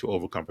start to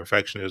overcome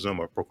perfectionism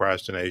or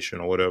procrastination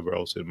or whatever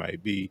else it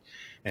might be,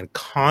 and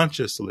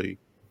consciously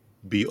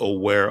be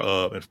aware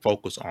of and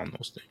focus on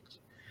those things.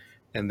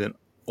 And then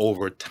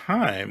over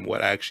time,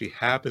 what actually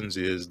happens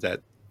is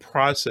that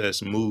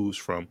process moves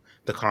from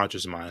the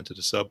conscious mind to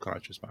the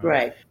subconscious mind.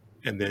 Right.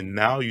 And then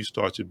now you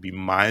start to be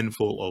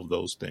mindful of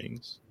those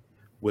things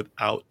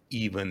without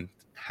even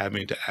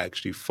having to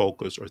actually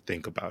focus or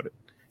think about it.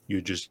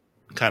 You're just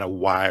kind of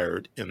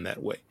wired in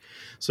that way.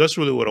 So that's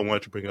really what I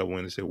wanted to bring up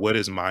when they say, what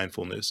is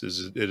mindfulness?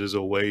 It is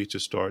a way to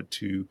start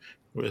to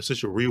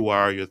essentially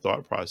rewire your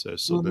thought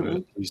process so then Mm-hmm.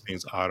 these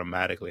things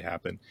automatically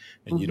happen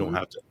and you don't Mm-hmm.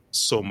 have to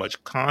so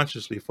much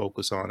consciously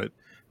focus on it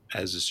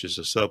as it's just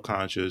a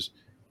subconscious.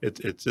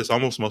 It's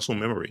almost muscle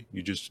memory.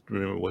 You just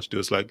remember what to do.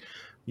 It's like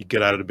You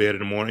get out of the bed in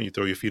the morning, you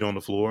throw your feet on the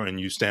floor, and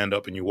you stand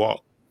up and you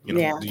walk.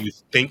 Yeah. Do you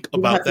think You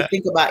don't about have to that?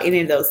 think about any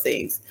of those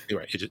things.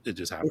 Right. It just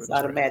It's happens, right?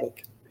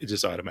 automatic. It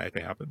just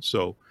automatically happens.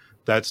 So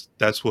that's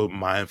what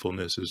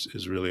mindfulness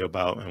is really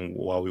about, and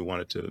why we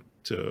wanted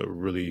to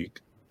really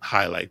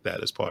highlight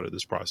that as part of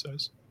this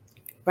process.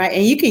 Right.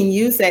 And you can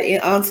use that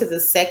onto the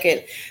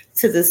second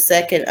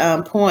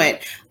point.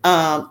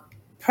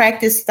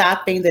 Practice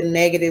stopping the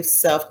negative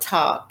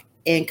self-talk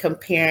and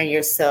comparing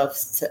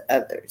yourselves to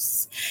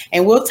others.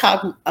 And we'll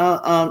talk,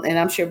 and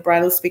I'm sure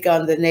Brian will speak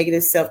on the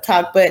negative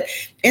self-talk, but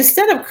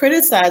instead of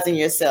criticizing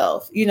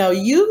yourself,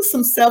 use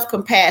some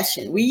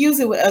self-compassion. We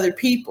use it with other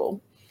people.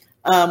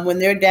 When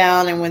they're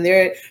down and when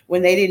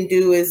they didn't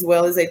do as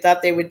well as they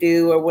thought they would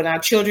do, or when our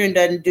children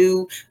doesn't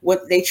do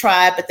what they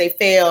tried but they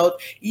failed,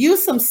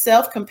 use some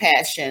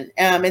self-compassion,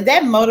 and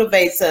that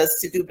motivates us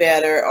to do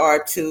better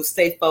or to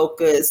stay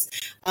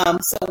focused.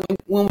 So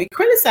when we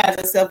criticize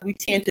ourselves, we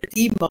tend to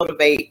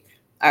demotivate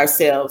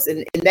ourselves,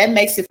 and that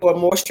makes it for a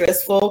more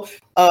stressful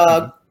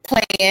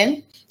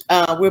plan.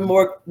 We're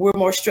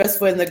more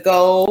stressful in the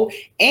goal,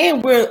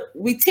 and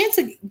we tend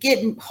to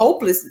get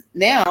hopeless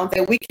now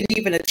that we can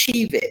even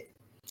achieve it.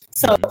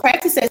 So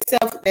practice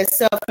that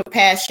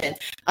self-compassion.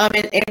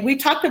 And we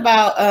talked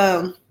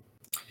about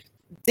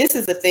this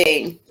is the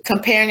thing,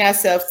 comparing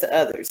ourselves to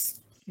others.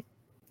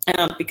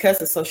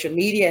 Because of social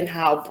media and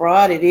how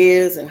broad it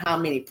is and how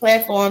many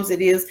platforms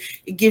it is,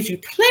 it gives you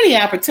plenty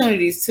of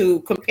opportunities to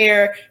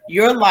compare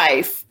your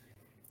life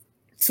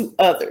to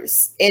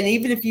others. And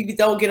even if you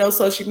don't get on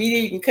social media,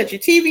 you can cut your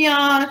TV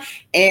on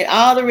and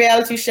all the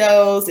reality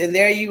shows, and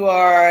there you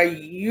are.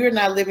 You're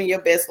not living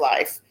your best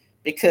life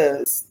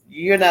because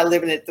you're not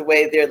living it the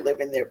way they're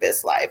living their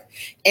best life.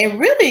 And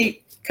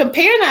really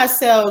comparing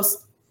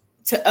ourselves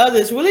to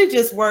others really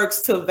just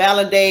works to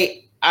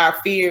validate our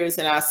fears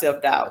and our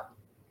self-doubt.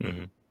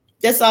 Mm-hmm.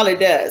 That's all it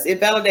does. It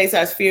validates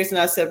our fears and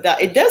our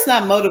self-doubt. It does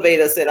not motivate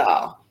us at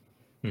all.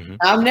 Mm-hmm.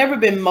 I've never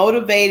been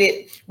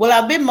motivated. Well,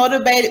 I've been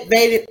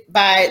motivated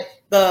by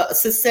the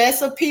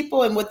success of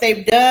people and what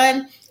they've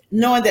done,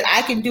 knowing that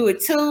I can do it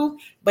too.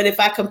 But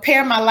if I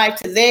compare my life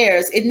to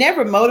theirs, it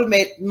never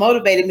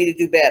motivated me to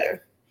do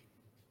better.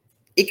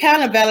 It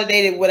kind of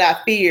validated what I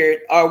feared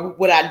or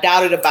what I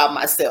doubted about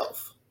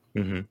myself.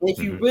 Mm-hmm. If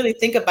you really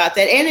think about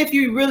that, and if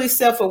you're really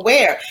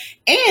self-aware,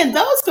 and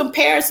those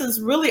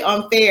comparisons really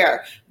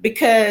unfair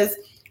because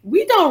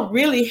we don't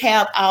really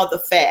have all the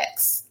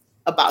facts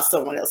about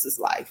someone else's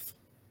life.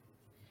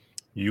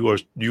 You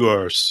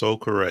are so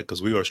correct,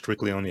 because we are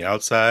strictly on the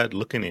outside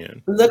looking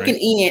in.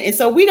 And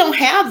so we don't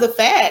have the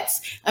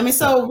facts. I mean,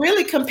 so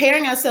really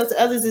comparing ourselves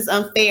to others is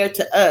unfair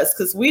to us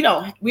because we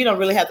don't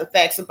really have the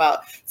facts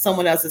about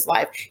someone else's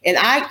life. And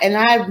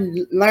I've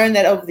learned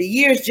that over the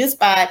years just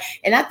by,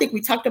 and I think we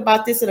talked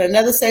about this in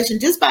another session,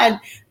 just by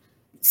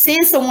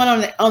seeing someone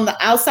on the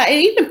outside,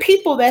 and even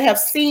people that have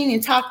seen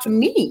and talked to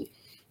me,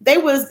 they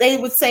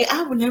would say,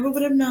 I would never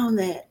have known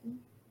that.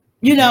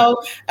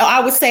 I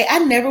would say, I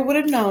never would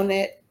have known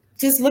that.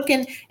 Just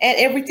looking at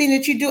everything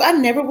that you do, I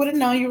never would have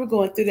known you were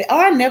going through that. Or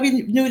I never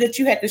knew that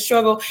you had to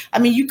struggle. I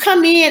mean, you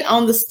come in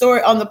on the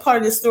story, on the part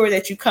of the story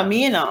that you come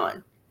in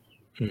on.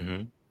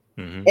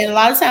 Mm-hmm. Mm-hmm. And a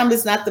lot of times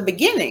it's not the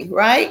beginning,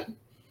 right?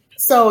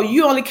 So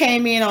you only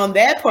came in on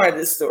that part of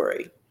the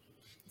story.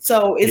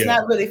 So it's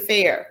not really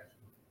fair.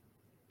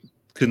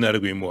 Could not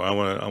agree more. I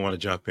want to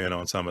jump in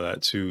on some of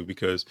that too,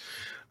 because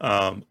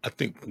I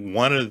think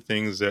one of the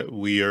things that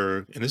we are,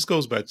 and this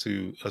goes back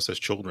to us as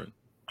children,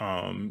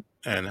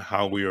 and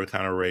how we are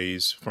kind of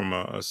raised from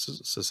a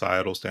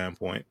societal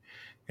standpoint,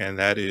 and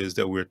that is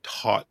that we're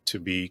taught to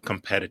be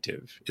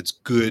competitive. It's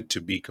good to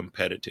be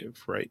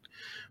competitive, right?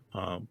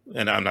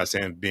 And I'm not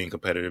saying being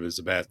competitive is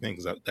a bad thing,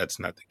 because that's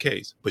not the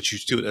case. But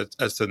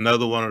that's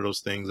another one of those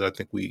things that I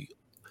think we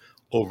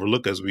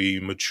overlook as we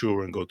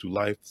mature and go through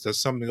life.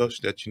 That's something else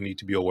that you need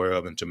to be aware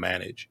of and to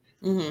manage.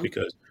 Mm-hmm.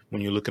 Because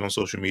when you're looking on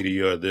social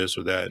media or this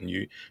or that,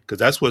 and because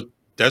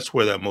that's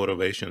where that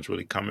motivation is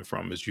really coming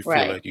from, is you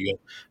feel like you get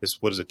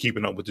what is it,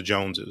 keeping up with the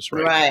Joneses,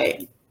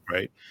 right?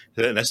 Right.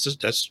 And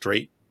that's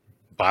straight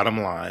bottom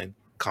line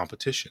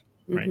competition,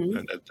 right? Mm-hmm.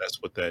 And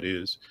that's what that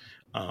is.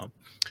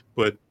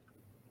 But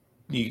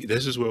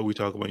this is where we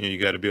talk about,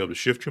 you got to be able to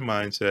shift your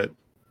mindset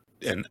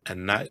and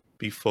not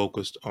be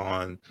focused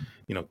on,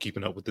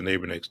 keeping up with the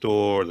neighbor next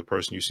door or the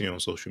person you see on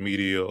social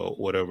media or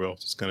whatever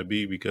else it's going to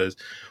be, because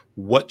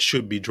what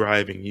should be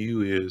driving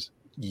you is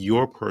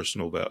your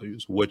personal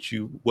values. What's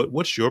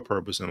your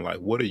purpose in life?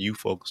 What are you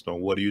focused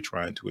on? What are you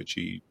trying to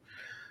achieve?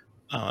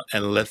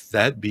 And let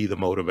that be the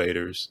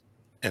motivators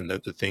and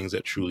the things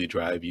that truly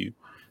drive you.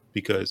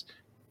 Because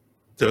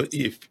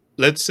if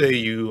let's say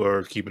you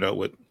are keeping up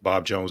with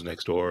Bob Jones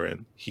next door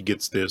and he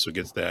gets this or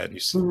gets that,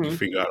 and you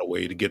figure out a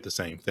way to get the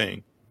same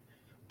thing.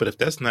 But if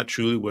that's not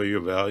truly where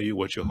your value,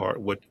 what your heart,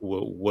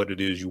 what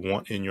it is you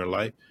want in your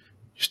life,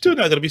 you're still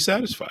not going to be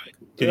satisfied.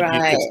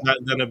 Right. It's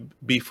not going to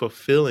be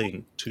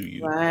fulfilling to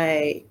you.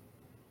 Right.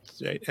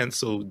 And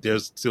so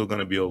there's still going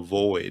to be a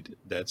void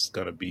that's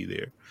going to be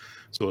there.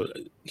 So a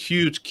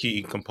huge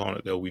key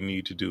component that we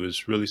need to do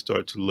is really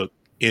start to look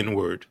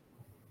inward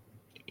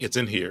It's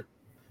in here,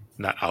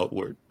 not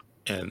outward.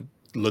 And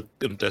look,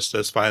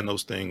 let's find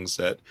those things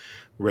that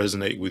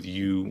resonate with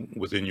you,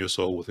 within your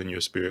soul, within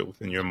your spirit,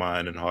 within your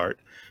mind and heart,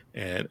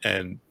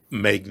 and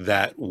make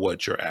that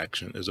what your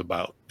action is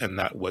about, and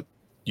not what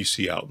you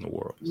see out in the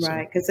world. So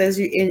Right, because as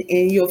you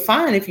and you'll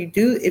find if you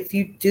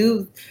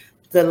do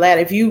the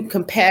latter, if you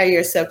compare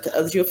yourself to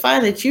others, you'll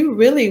find that you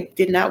really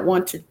did not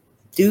want to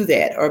do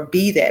that or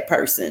be that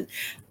person.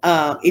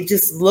 It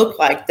just looked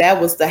like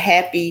that was the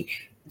happy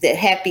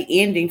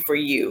ending for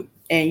you.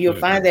 And you'll mhm,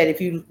 find that if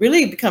you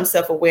really become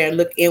self-aware and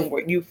look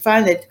inward, you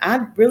find that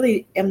I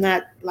really am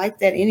not like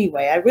that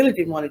anyway. I really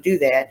didn't want to do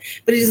that,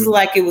 but it's just mhm,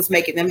 like it was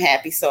making them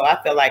happy. So I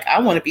felt like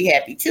I want to be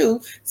happy too.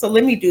 So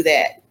let me do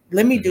that.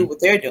 Let me do mhm, what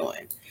they're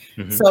doing.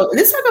 mhm. So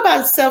let's talk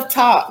about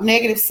self-talk,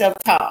 negative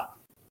self-talk.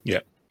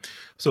 Yeah.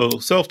 So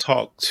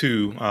self-talk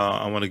too.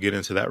 I want to get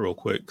into that real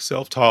quick.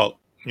 Self-talk.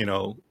 You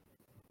know,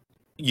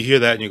 you hear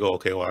that and you go,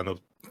 okay, well, I know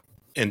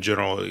in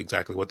general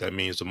exactly what that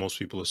means. So most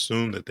people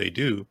assume that they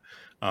do,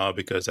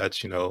 because that's,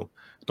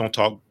 don't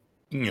talk,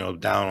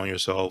 down on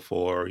yourself,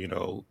 or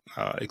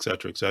et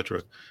cetera, et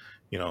cetera.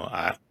 You know,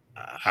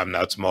 I'm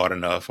not smart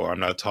enough, or I'm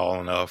not tall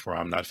enough, or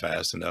I'm not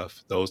fast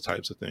enough. Those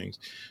types of things.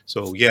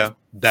 So yeah,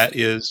 that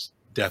is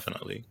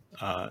definitely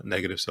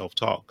negative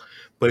self-talk,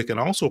 but it can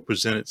also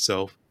present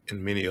itself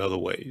in many other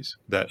ways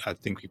that I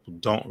think people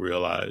don't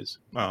realize.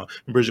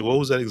 Bridget, what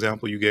was that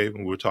example you gave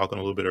when we were talking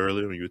a little bit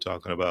earlier, when you were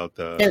talking about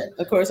And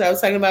of course, I was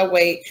talking about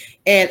weight,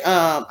 and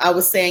I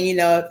was saying,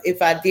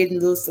 if I didn't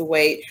lose the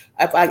weight,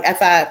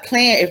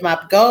 if my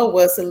goal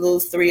was to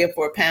lose 3 or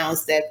 4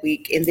 pounds that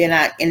week, and then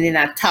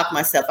I talk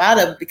myself out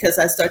of it because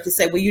I start to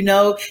say, well,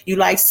 you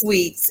like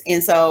sweets,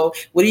 and so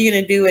what are you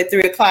going to do at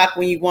 3 o'clock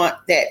when you want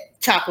that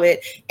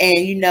chocolate, and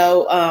you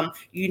don't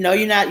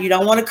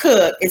want to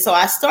cook, and so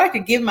I start to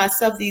give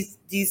myself these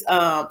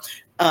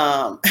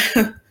um,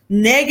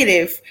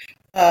 negative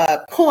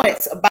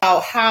points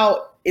about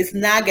how it's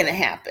not going to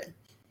happen,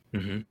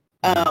 hmm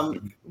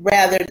hmm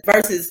rather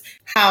versus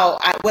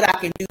what I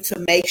can do to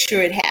make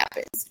sure it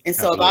happens. And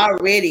so I've absolutely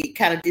already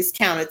kind of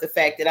discounted the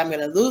fact that I'm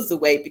going to lose the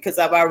weight because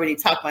I've already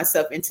talked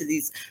myself into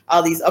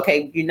all these.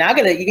 Okay, you're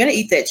gonna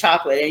eat that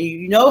chocolate, and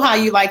you know how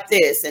you like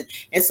this,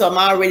 and so I'm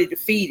already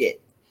defeated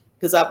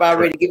because I've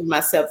already correct. given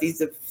myself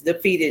these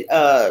defeated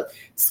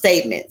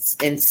statements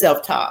and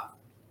self talk.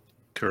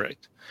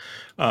 Correct.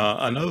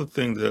 Another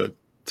thing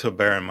to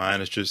bear in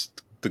mind is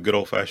just the good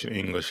old fashioned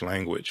English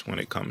language when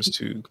it comes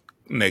to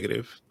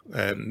negative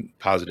and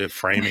positive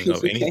framing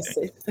of You can't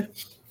anything.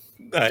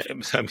 say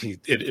I mean,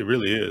 it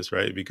really is,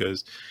 right?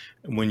 Because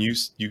when you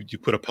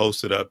put a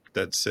post-it up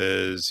that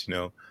says,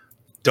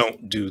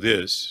 don't do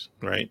this,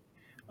 right?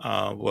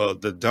 Well,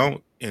 the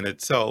don't in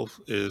itself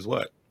is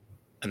what?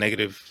 A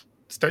negative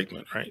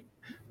statement, right?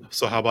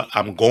 So how about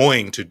I'm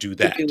going to do to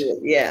do that, it.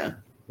 Yeah,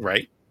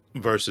 right?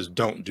 Versus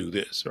don't do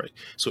this, right?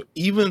 So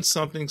even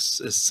something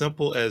as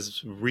simple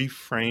as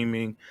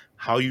reframing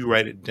how you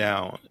write it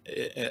down,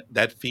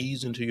 that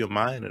feeds into your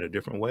mind in a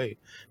different way.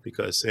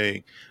 Because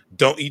saying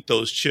don't eat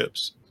those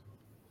chips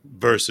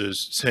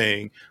versus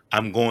saying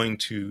I'm going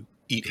to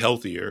eat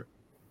healthier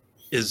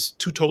is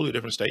two totally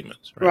different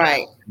statements,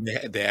 right?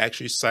 right. They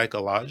actually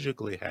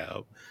psychologically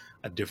have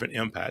a different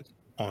impact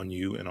on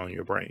you and on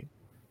your brain.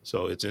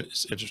 So it's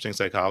interesting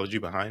psychology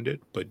behind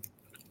it, but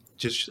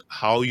just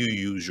how you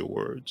use your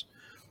words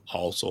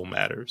also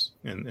matters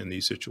in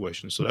these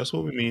situations. So that's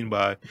what we mean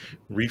by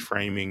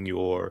reframing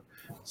your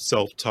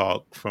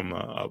self-talk from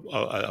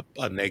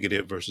a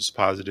negative versus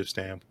positive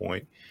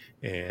standpoint.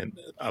 And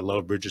I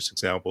love Bridget's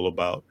example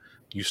about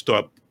you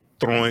start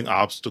throwing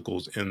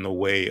obstacles in the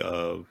way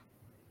of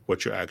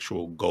what your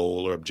actual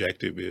goal or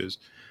objective is.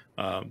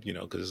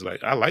 Because it's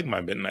like, I like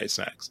my midnight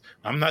snacks.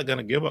 I'm not going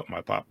to give up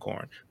my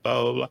popcorn,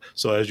 blah, blah, blah.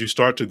 So as you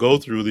start to go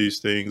through these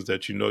things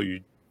that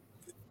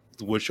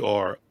which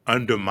are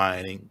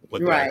undermining what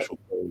the Right. actual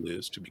goal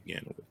is to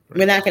begin with, right?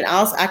 But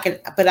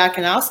I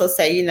can also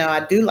say,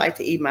 I do like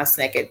to eat my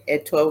snack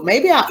at 12.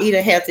 Maybe I'll eat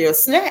a healthier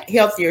snack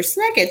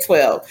at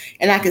 12,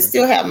 and I can Mhm.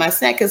 still have my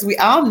snack because we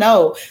all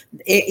know,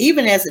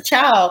 even as a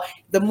child,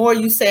 the more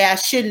you say I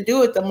shouldn't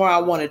do it, the more I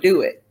want to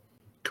do it.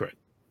 Correct. Correct.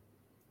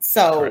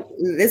 So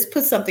let's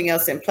put something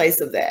else in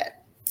place of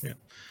that. Yeah.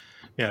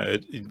 Yeah.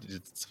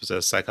 It's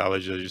as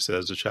psychology, as you said,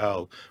 as a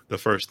child, the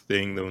first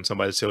thing that when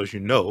somebody tells you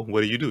no,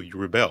 what do? You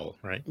rebel,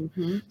 right?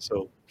 Hmm.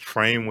 So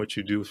frame what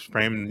you do,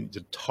 frame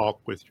the talk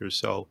with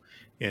yourself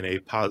in a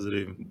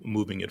positive,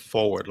 moving it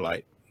forward,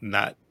 like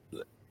not,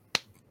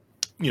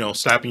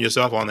 slapping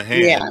yourself on the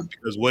Yeah. hand,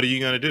 because what are you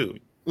going to do?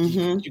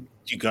 Hmm.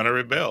 You're going to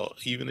rebel.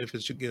 Even if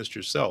it's against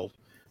yourself,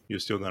 you're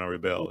still going to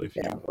rebel Yeah. if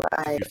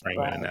Right. you frame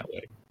it in Right. that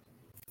way.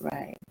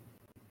 Right.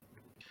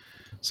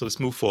 So let's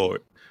move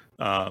forward.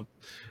 Uh,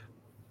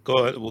 go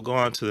ahead. We'll go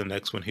on to the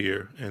next one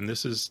here. And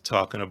this is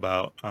talking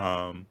about,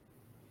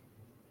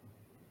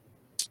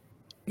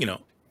 you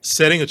know,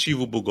 setting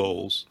achievable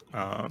goals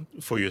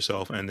for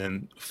yourself, and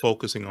then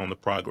focusing on the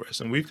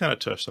progress. And we've kind of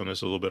touched on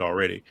this a little bit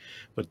already,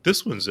 but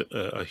this one's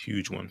a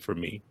huge one for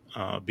me,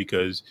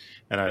 because,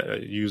 and I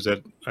use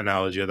that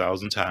analogy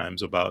 1,000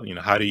 times about,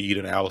 how do you eat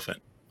an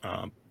elephant?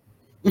 one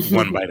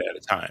Mhm. bite at a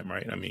time,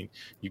 right? I mean,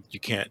 you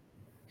can't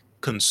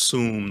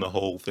consume the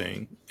whole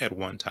thing at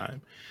one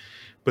time.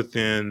 But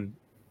then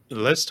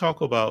let's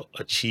talk about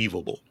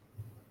achievable.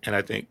 And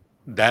I think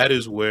that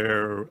is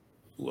where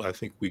I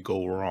think we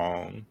go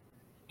wrong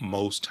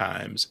most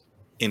times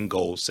in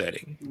goal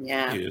setting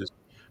Yeah. is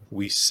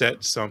we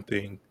set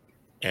something,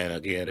 and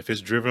again, if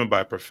it's driven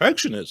by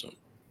perfectionism,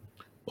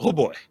 oh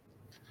boy,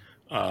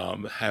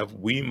 have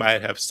we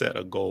might have set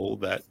a goal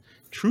that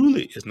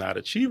truly is not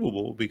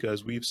achievable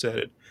because we've set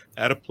it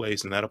at a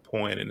place and at a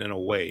point and in a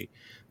way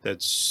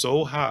that's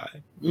so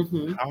high.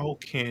 Hmm. How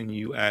can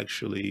you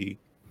actually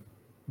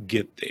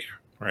get there,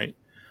 right?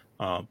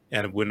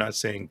 And we're not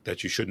saying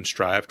that you shouldn't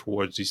strive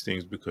towards these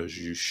things, because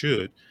you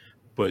should,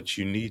 but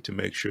you need to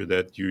make sure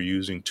that you're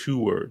using two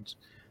words.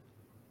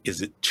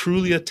 Is it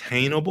truly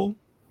attainable?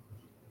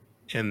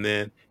 And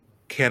then,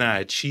 can I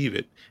achieve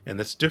it? And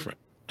that's different.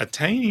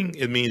 Attaining,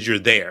 it means you're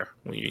there.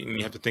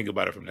 You have to think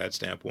about it from that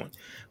standpoint.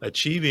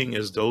 Achieving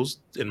is those,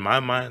 in my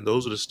mind,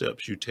 those are the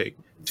steps you take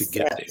to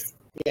get there,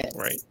 Steps.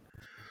 right? Yes.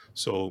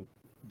 So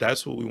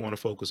that's what we want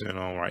to focus in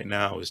on right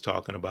now, is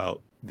talking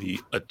about the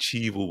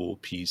achievable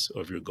piece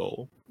of your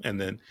goal. And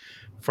then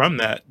from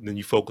that, then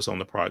you focus on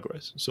the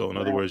progress. So in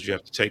other Right. words, you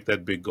have to take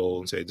that big goal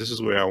and say, this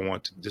is where I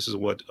want to, this is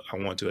what I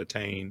want to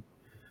attain.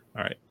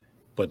 All right.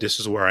 But this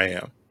is where I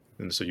am.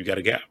 And so you got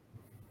a gap,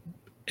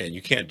 and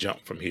you can't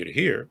jump from here to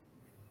here.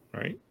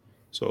 Right.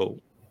 So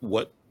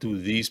what do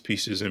these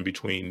pieces in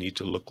between need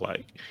to look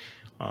like?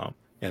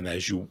 And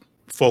as you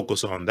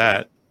focus on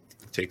that,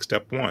 take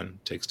step one,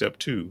 take step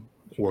two,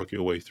 work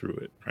your way through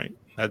it, right?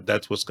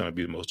 That's what's going to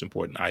be the most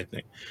important, I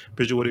think.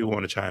 Bridget, what do you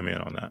want to chime in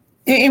on that?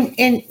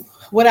 And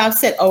what I've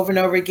said over and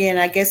over again,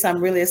 I guess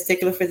I'm really a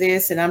stickler for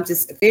this, and I'm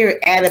just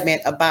very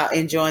adamant about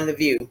enjoying the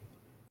view,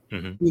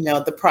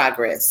 Mm-hmm. the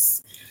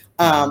progress.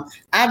 Mm-hmm.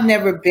 I've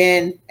never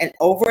been an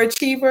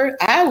overachiever.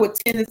 I would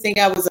tend to think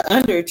I was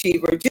an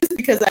underachiever just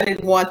because I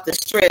didn't want the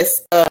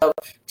stress of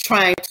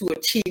trying to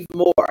achieve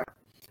more.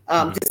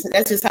 Mm-hmm.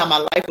 That's just how my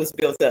life was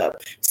built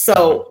up. Mm-hmm.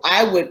 So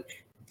I would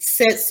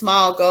set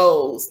small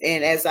goals,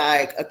 and as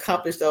I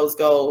accomplished those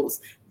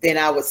goals, then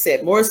I would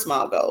set more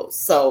small goals.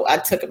 So I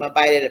took them a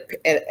bite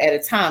at a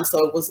time.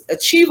 So it was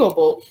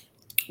achievable,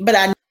 but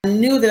I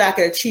knew that I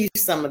could achieve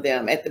some of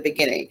them at the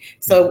beginning.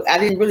 So I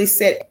didn't really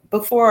set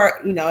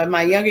before, in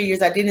my younger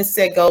years, I didn't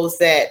set goals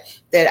that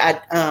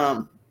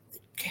I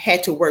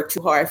had to work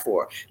too hard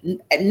for.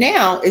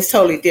 Now it's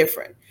totally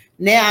different.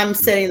 Now I'm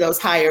setting those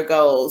higher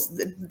goals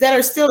that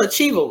are still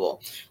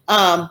achievable.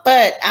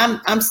 But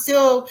I'm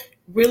still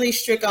really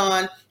strict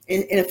on,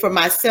 and for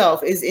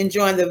myself, is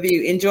enjoying the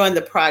view, enjoying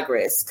the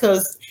progress,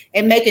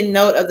 and making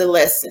note of the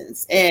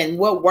lessons and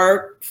what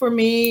worked for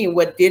me and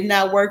what did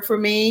not work for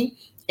me.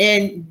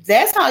 And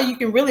that's how you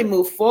can really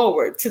move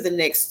forward to the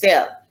next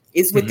step,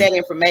 is with Mm-hmm. that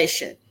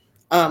information.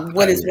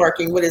 What I is agree.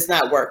 working, what is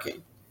not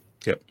working.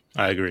 Yep,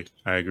 I agree.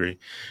 I agree.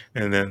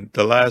 And then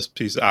the last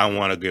piece I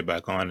want to get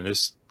back on, and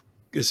this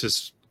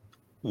is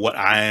what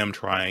I am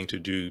trying to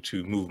do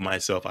to move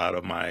myself out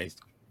of my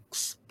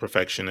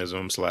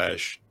perfectionism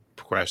slash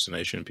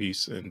procrastination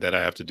piece, and that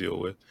I have to deal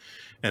with.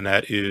 And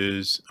that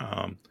is,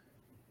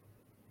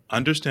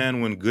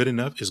 understand when good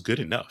enough is good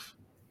enough.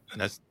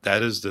 And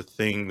that is the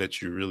thing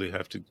that you really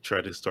have to try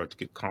to start to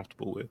get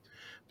comfortable with.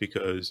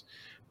 Because,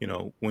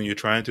 when you're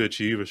trying to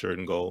achieve a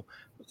certain goal,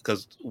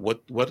 because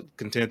what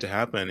can tend to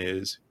happen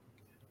is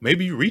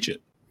maybe you reach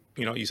it.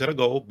 You set a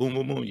goal, boom,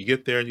 boom, boom, you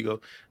get there and you go,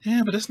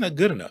 yeah, but that's not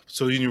good enough.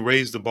 So you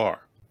raise the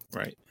bar,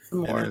 right? Some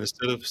And then more.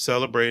 instead of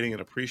celebrating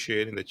and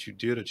appreciating that you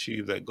did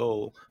achieve that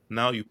goal,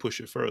 now you push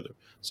it further.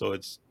 So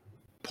it's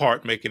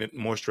part making it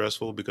more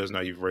stressful because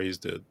now you've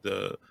raised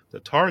the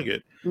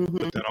target, Mm-hmm.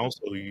 but then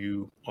also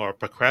you are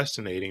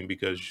procrastinating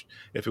because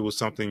if it was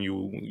something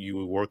you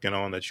were working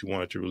on that you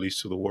wanted to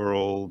release to the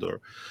world, or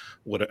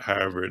whatever,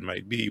 however it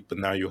might be, but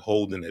now you're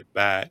holding it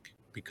back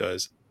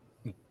because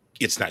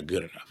it's not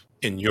good enough.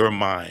 In your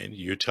mind,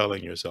 you're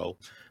telling yourself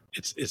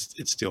it's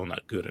still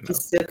not good It enough.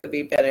 still could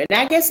be better. And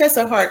I guess that's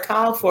a hard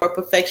call for a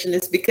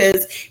perfectionist,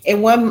 because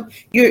in one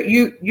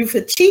you've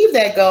achieved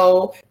that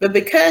goal, but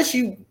because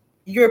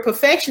you're a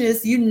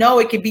perfectionist,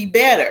 it could be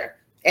better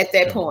at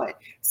that Mhm. point.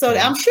 So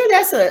Mhm. I'm sure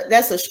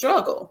that's a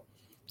struggle,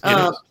 It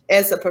is.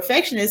 as a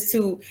perfectionist,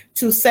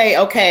 to say,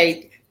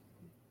 okay,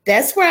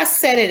 that's where I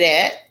set it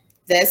at.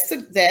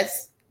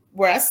 That's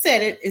where I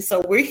set it, and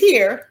so we're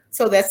here.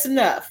 So that's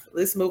enough.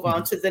 Let's move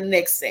on Mhm. to the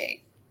next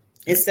thing.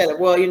 Yep. Instead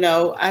of,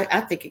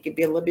 I think it could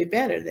be a little bit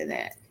better than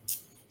that.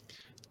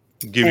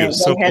 Give you a And that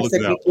simple has to be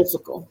example.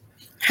 difficult.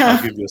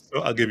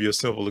 I'll give you a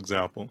simple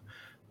example.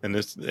 And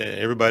this,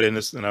 everybody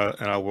in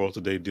our world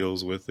today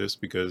deals with this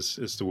because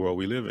it's the world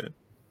we live in.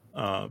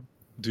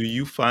 Do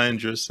you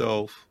find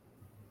yourself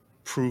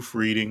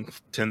proofreading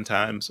 10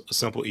 times a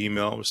simple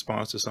email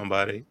response to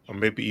somebody, or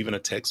maybe even a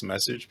text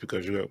message,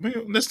 because you're like,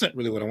 "Man, that's not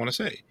really what I want to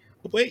say.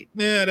 But wait,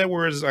 yeah, that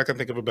word is, I can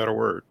think of a better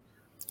word,"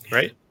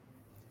 right?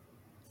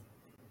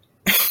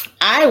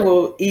 I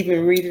will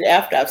even read it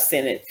after I've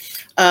sent it,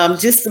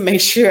 just to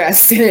make sure I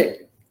sent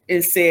it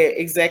and said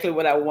exactly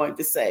what I wanted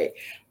to say.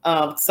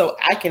 So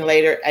I can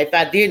later, if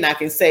I didn't, I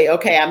can say,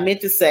 okay, I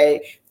meant to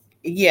say,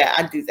 yeah,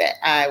 I do that.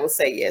 I will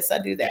say, yes, I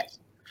do that. Yes.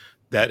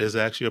 That is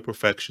actually a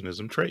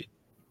perfectionism trait,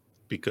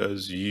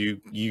 because you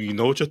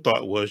know what your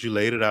thought was, you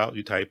laid it out,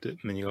 you typed it,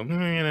 and then you go, let me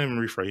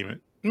reframe it.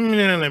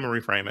 Let me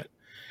reframe it.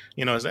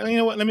 It's like, you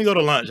know what? Let me go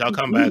to lunch. I'll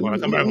come back. When I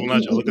come back from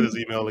lunch, I'll look at this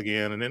email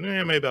again, and then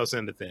maybe I'll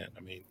send it then.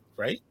 I mean,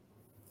 right?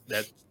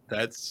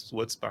 That's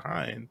what's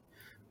behind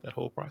that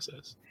whole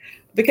process.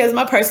 Because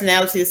my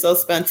personality is so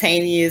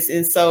spontaneous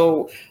and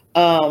so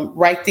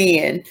right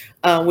then,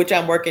 which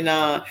I'm working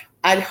on,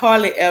 I'd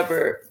hardly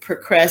ever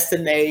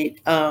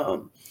procrastinate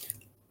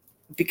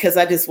because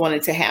I just want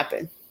it to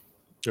happen.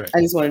 Right.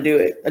 I just want to do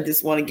it. I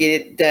just want to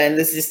get it done.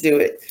 Let's just do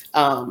it.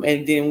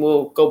 And then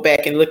we'll go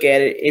back and look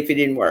at it if it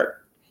didn't work.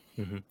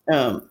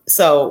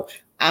 So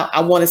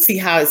I want to see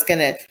how it's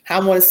gonna. I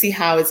want to see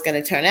how it's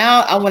gonna turn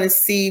out. I want to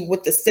see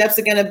what the steps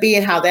are gonna be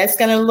and how that's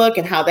gonna look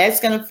and how that's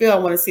gonna feel. I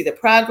want to see the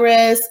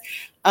progress.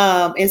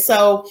 And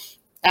so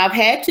I've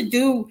had to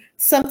do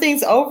some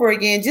things over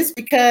again just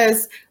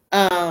because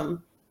I'm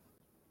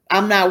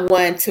not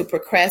one to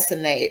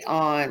procrastinate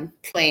on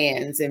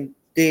plans and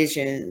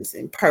visions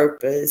and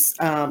purpose.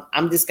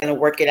 I'm just going to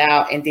work it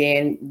out, and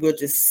then we'll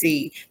just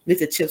see if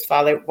the chips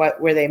fall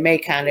where they may,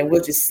 kind of.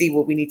 We'll just see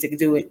what we need to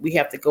do. We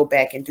have to go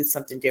back and do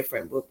something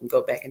different. We'll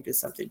go back and do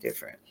something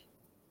different.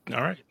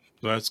 All right.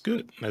 Well, that's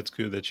good. That's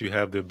good that you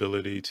have the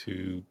ability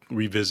to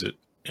revisit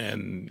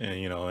and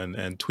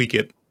tweak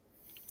it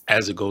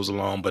as it goes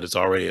along, but it's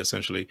already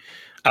essentially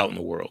out in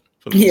the world.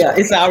 Yeah,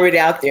 it's already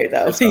out there,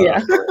 though.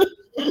 Yeah.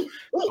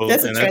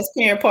 That's a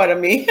transparent part of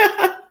me.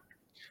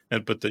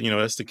 But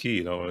that's the key,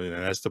 and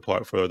that's the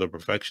part for the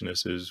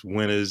perfectionist, is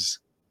when is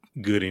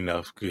good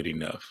enough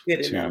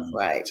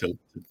right?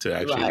 To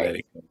actually let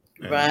it go,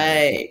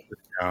 right,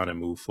 down and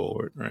move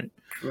forward, right?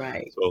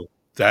 So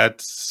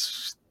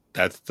that's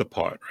the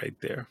part right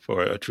there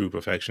for a true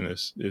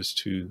perfectionist, is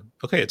to,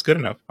 okay, it's good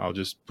enough. I'll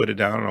just put it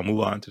down and I'll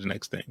move on to the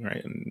next thing,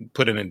 right? And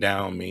putting it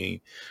down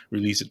mean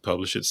release it,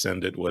 publish it,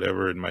 send it,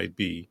 whatever it might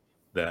be,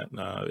 that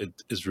it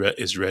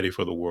is ready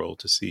for the world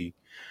to see.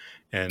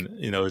 And,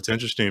 it's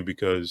interesting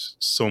because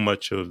so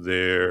much of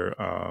their,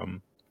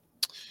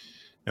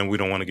 and we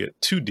don't want to get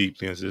too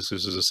deeply into this.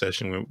 This is a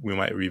session we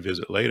might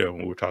revisit later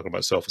when we're talking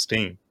about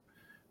self-esteem,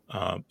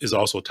 is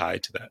also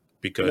tied to that,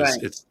 because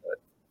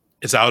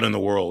it's out in the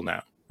world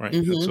now, right?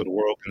 So the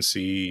world can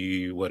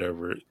see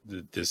whatever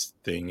this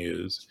thing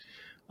is.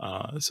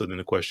 So then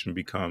the question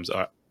becomes,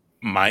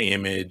 my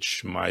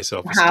image, my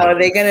self-esteem. How are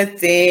they going to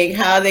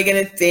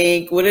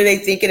think? What are they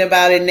thinking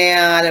about it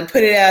now? And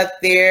put it out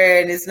there,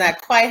 and it's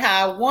not quite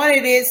how I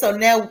wanted it. So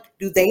now,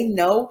 do they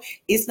know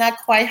it's not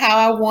quite how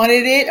I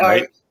wanted it?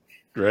 Or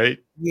right?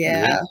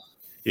 Yeah. Right?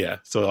 Yeah.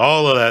 So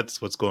all of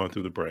that's what's going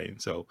through the brain.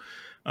 So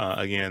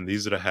again,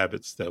 these are the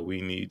habits that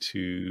we need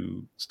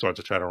to start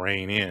to try to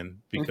rein in,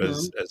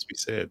 because as we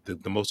said,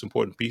 the most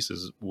important piece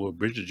is what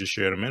Bridget just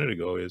shared a minute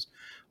ago, is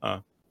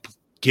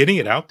getting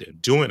it out there,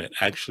 doing it,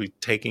 actually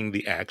taking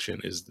the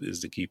action is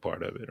the key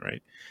part of it,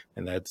 right?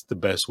 And that's the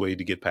best way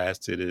to get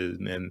past it.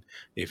 And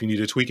if you need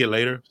to tweak it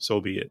later,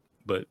 so be it.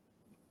 But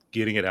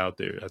getting it out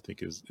there, I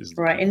think, is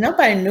right. And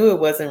nobody knew it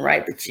wasn't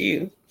right but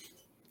you.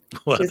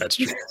 Well, that's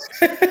true.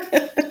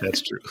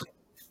 That's true.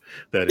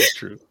 That is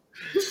true.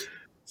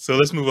 So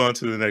let's move on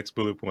to the next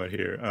bullet point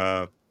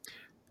here.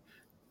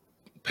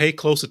 Pay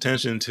close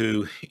attention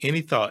to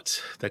any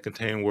thoughts that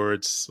contain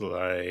words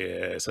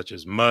such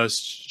as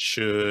must,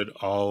 should,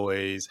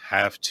 always,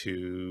 have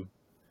to.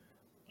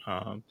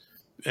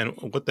 And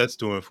what that's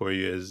doing for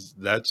you is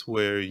that's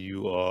where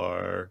you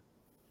are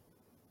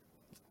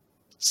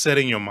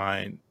setting your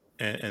mind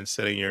and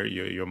setting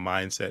your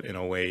mindset in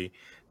a way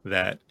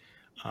that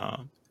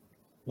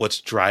what's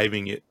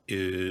driving it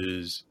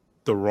is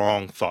the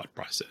wrong thought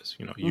process.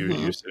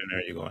 You're sitting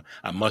there, you're going,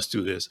 I must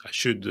do this, I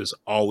should do this,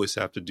 always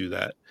have to do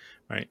that,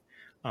 right?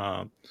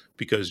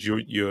 Because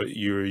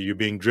you're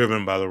being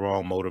driven by the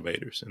wrong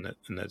motivators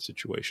in that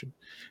situation.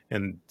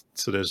 And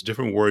so there's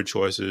different word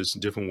choices,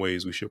 different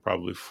ways we should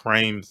probably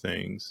frame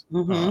things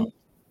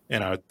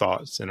in our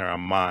thoughts, in our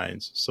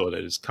minds, so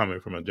that it's coming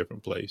from a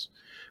different place.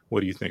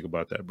 What do you think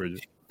about that,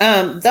 Bridget?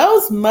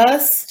 Those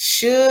must,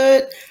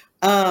 should,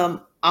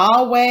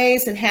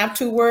 always, and have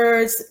to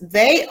words,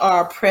 they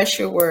are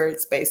pressure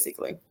words,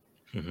 basically.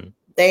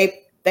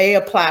 They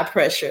apply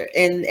pressure,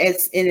 and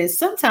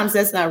sometimes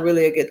that's not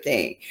really a good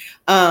thing.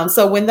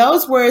 So when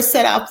those words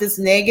set out this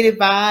negative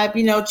vibe,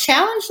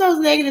 challenge those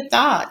negative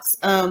thoughts.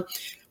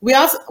 We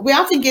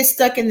often get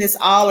stuck in this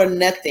all or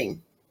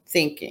nothing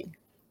thinking.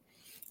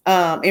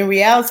 In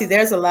reality,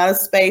 there's a lot of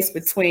space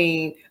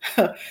between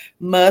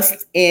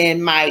must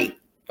and might,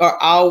 or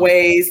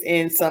always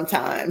and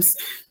sometimes.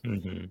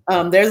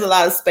 There's a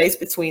lot of space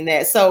between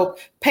that. So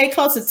pay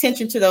close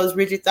attention to those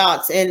rigid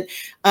thoughts. And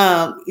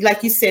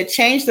like you said,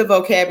 change the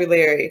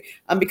vocabulary,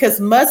 because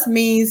must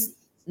means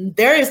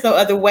there is no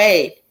other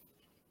way.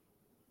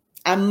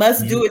 I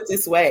must do it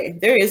this way.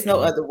 There is no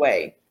other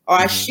way. Or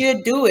I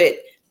should do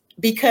it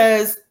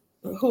because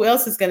who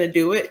else is going to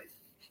do it?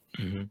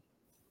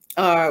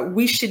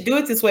 we should do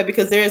it this way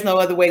because there is no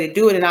other way to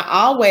do it. And I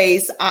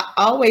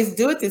always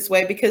do it this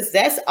way because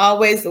that's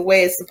always the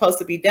way it's supposed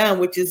to be done,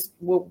 which is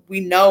what we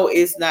know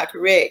is not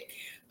correct.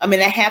 I mean,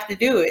 I have to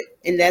do it,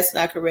 and that's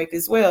not correct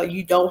as well.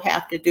 You don't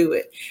have to do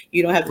it.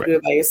 You don't have to do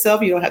it by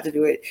yourself. You don't have to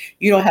do it.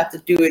 You don't have to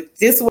do it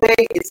this way.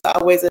 It's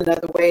always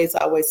another way. It's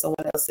always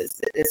someone else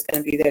that's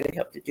going to be there to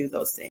help to do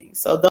those things.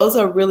 So those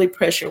are really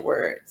pressure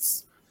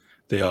words.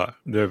 They are.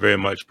 They're very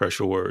much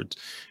pressure words.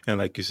 And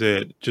like you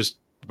said, just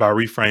by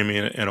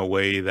reframing it in a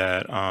way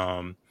that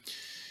kind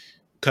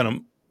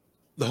of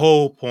the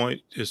whole point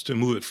is to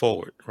move it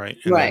forward, right?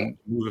 And then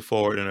move it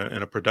forward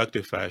in a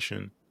productive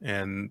fashion,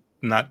 and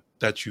not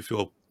that you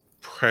feel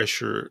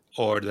pressure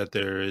or that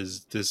there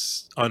is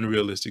this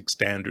unrealistic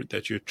standard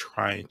that you're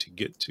trying to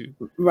get to.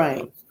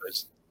 Right.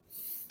 Because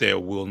there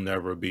will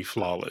never be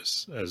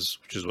flawless,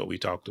 which is what we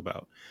talked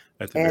about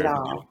at the very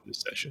beginning of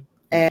this session.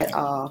 At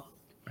all.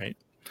 Right.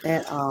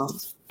 At all.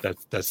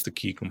 That's the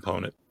key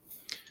component.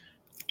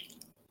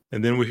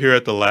 And then we're here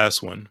at the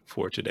last one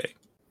for today.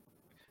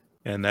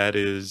 And that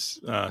is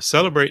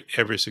celebrate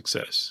every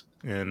success.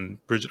 And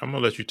Bridget, I'm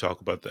going to let you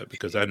talk about that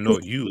because I know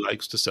you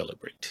likes to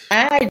celebrate.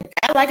 I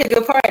like a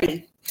good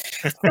party.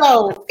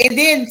 So, and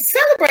then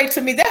celebrate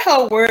to me, that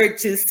whole word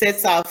just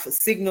sets off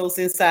signals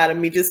inside of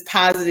me, just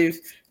positive.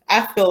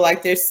 I feel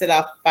like they're set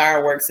off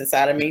fireworks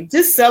inside of me.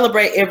 Just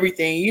celebrate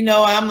everything. You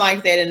know, I'm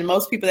like that. And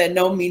most people that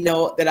know me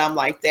know that I'm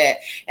like that.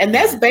 And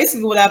that's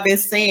basically what I've been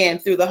saying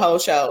through the whole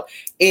show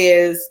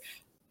is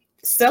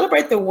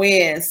celebrate the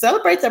win,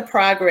 celebrate the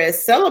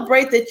progress,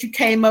 celebrate that you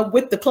came up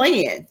with the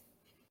plan.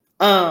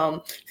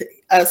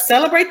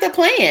 Celebrate the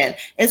plan.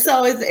 And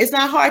so it's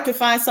not hard to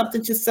find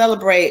something to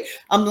celebrate.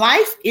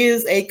 Life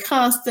is a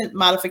constant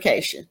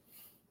modification.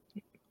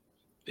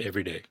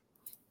 Every day.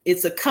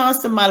 It's a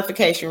constant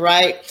modification,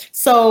 right?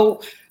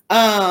 So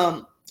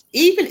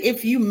even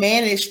if you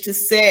manage to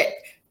set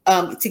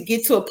to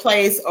get to a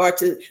place or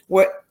to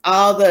where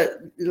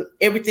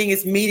everything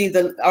is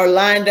meeting or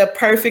lined up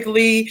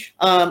perfectly.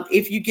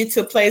 If you get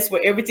to a place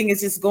where everything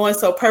is just going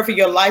so perfect,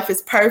 your life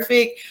is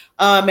perfect.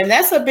 And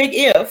that's a big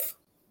if,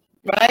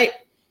 right?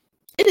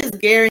 It is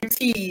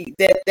guaranteed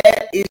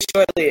that is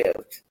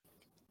short-lived.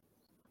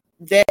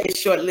 That is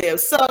short-lived.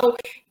 So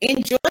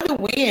enjoy the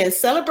wins,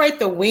 celebrate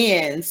the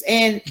wins.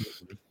 And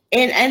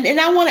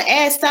I want to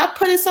add, stop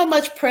putting so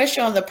much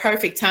pressure on the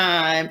perfect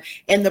time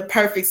and the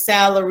perfect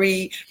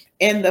salary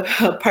and the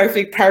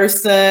perfect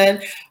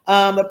person,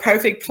 the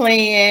perfect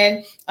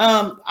plan.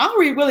 All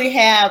we really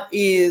have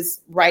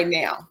is right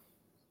now.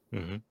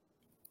 Mm-hmm.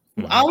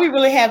 Mm-hmm. All we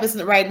really have is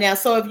right now.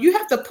 So if you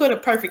have to put a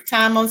perfect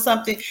time on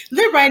something,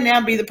 let right now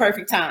be the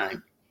perfect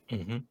time.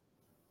 Mm-hmm.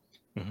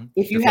 Mm-hmm.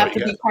 If you have to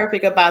be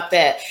perfect about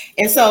that.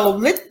 And so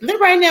let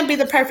right now be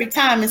the perfect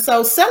time. And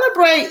so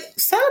celebrate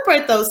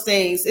those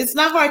things. It's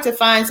not hard to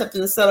find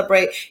something to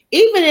celebrate,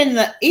 even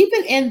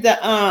in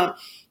the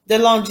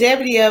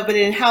longevity of it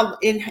and how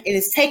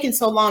it's taken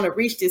so long to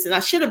reach this. And I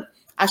should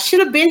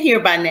have been here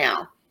by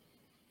now.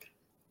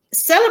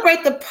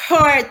 Celebrate the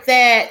part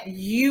that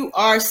you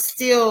are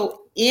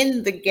still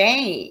in the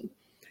game.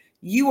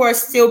 You are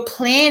still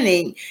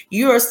planning.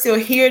 You are still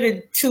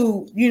here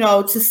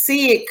to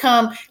see it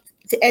come.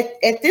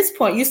 At this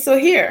point, you're still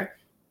here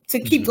to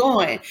keep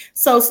going.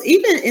 So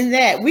even in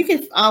that, we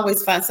can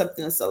always find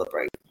something to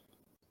celebrate.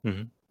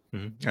 Mm-hmm.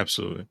 Mm-hmm.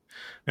 Absolutely.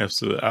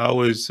 Absolutely. I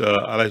always,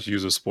 I like to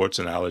use a sports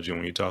analogy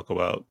when you talk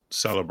about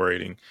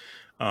celebrating,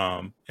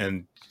 and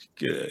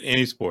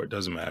any sport,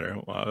 doesn't matter,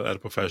 at a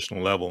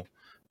professional level.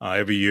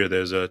 Every year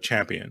there's a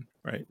champion,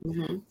 right?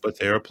 Mm-hmm. But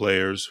there are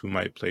players who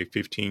might play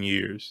 15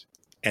 years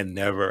and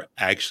never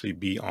actually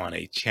be on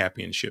a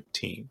championship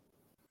team.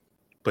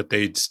 But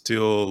they'd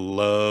still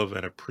love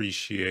and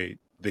appreciate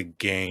the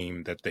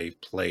game that they've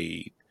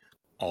played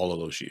all of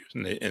those years.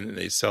 And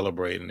they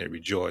celebrate and they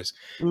rejoice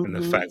in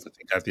the fact that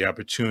they got the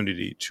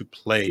opportunity to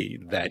play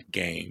that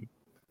game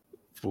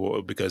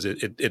because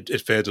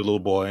it fed a little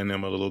boy in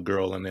them, a little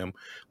girl in them,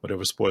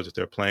 whatever sport that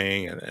they're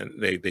playing. And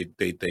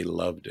they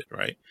loved it,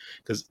 right?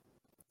 Because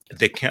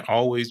they can't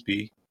always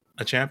be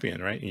a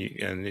champion, right?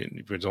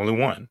 And there's only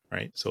one,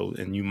 right? So,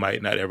 and you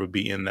might not ever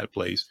be in that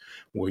place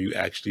where you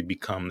actually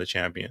become the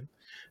champion.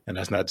 And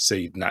that's not to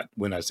say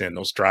we're not saying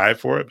don't strive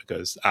for it,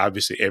 because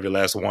obviously every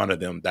last one of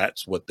them,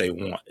 that's what they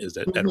want, is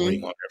that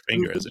ring on their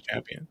finger as a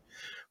champion.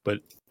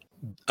 But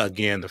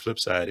again, the flip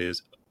side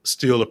is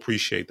still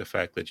appreciate the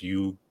fact that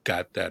you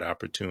got that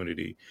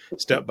opportunity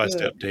step by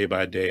step, day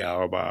by day,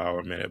 hour by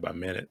hour, minute by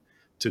minute,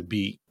 to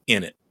be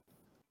in it,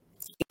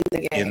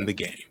 in the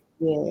game.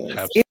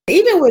 Yes.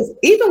 Even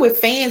with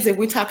fans, if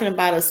we're talking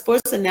about a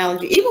sports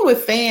analogy, even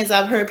with fans,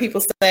 I've heard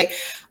people say,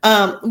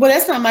 well,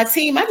 that's not my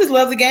team. I just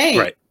love the game.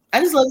 Right. I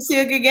just love to see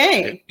a good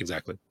game. Yeah,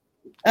 exactly.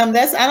 I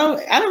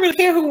don't really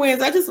care who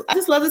wins. I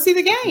just love to see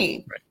the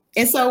game. Right.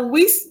 And so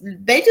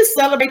they just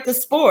celebrate the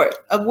sport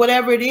of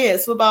whatever it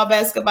is, football,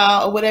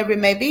 basketball, or whatever it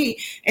may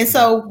be. And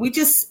so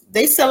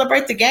they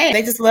celebrate the game.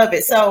 They just love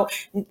it. So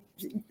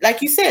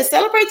like you said,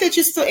 celebrate that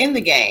you're still in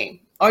the game.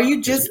 Or you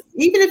That's just,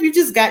 good. even if you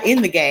just got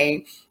in the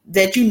game,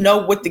 that you know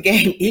what the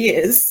game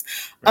is,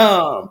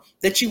 Right.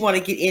 that you want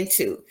to get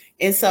into.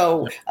 And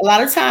so Yep. a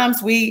lot of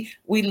times we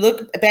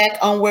look back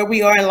on where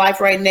we are in life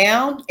right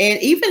now, and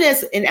even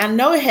as, and I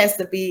know it has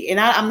to be, and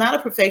I'm not a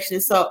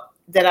perfectionist, so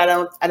that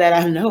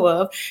I know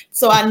of.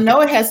 So I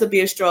know it has to be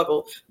a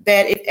struggle.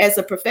 That if, as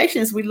a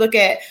perfectionist, we look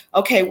at,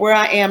 okay, where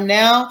I am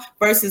now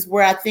versus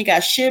where I think I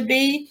should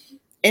be,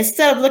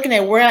 instead of looking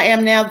at where I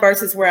am now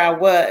versus where I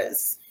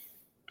was.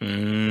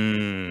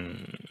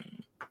 Mm,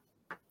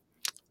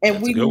 And that's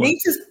a we good one. need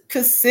to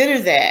consider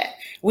that.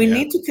 We Yeah.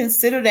 need to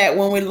consider that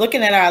when we're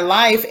looking at our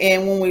life,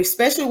 and when we,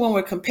 especially when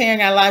we're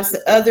comparing our lives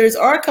to others,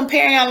 or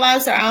comparing our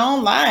lives to our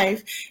own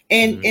life,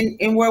 Mhm.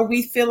 and where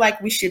we feel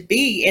like we should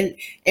be.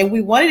 And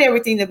we wanted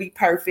everything to be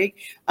perfect,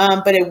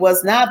 but it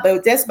was not.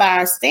 But that's by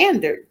our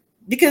standard.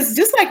 Because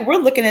just like we're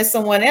looking at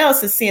someone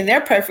else and seeing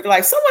their perfect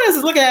life, someone else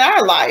is looking at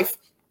our life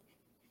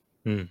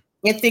Mm.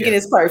 and thinking Yeah.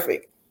 it's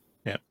perfect.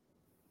 Yeah. Uh,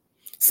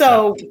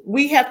 So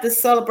we have to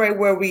celebrate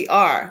where we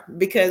are,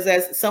 because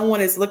as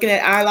someone is looking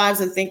at our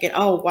lives and thinking,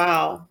 oh,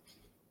 wow,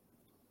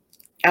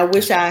 I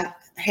wish that's right.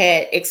 I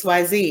had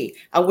XYZ.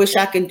 I wish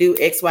I can do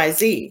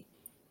XYZ.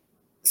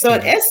 So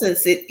in Mhm.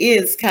 essence, it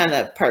is kind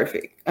of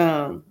perfect,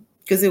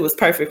 because it was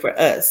perfect for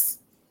us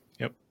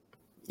Yep.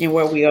 and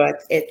where we are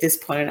at this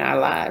point in our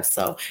lives.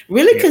 So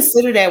really Yep.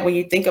 consider that when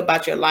you think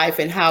about your life,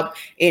 and how,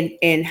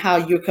 and how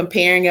you're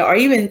comparing it, or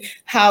even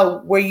how,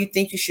 where you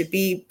think you should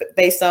be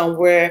based on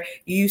where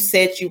you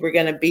said you were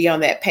going to be on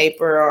that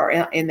paper, or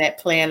in that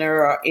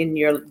planner, or in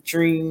your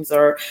dreams,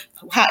 or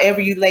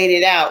however you laid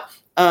it out.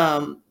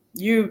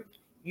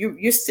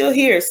 You're still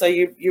here, so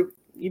you're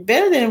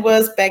better than it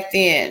was back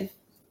then.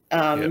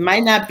 It Yep.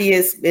 might not be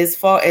as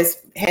far as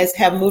has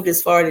have moved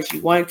as far as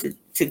you wanted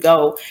to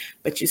go,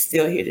 but you're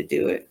still here to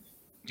do it.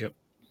 Yep.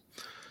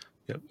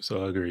 Yep.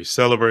 So I agree.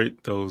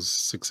 Celebrate those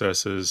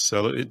successes.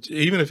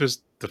 Even if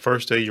it's the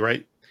first day you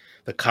write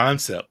the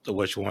concept of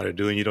what you want to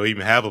do and you don't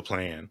even have a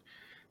plan.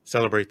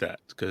 Celebrate that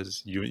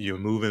because you're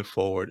moving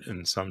forward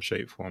in some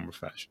shape, form, or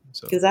fashion.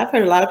 So Because I've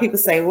heard a lot of people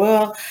say,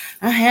 "Well,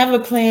 I have a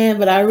plan,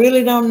 but I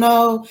really don't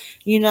know,"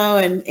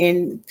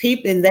 and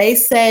people, and they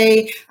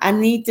say I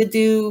need to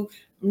do.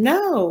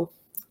 No,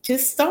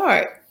 just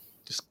start.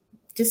 just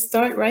Just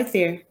start right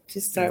there.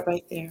 Just yeah, start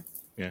right there.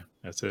 yeah,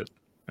 that's it.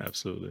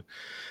 Absolutely.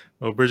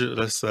 Well, Bridget,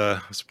 let's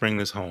bring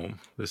this home.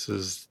 This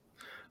is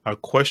our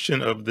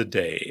question of the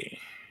day.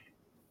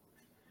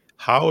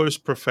 How is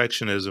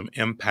perfectionism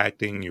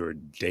impacting your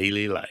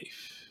daily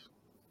life?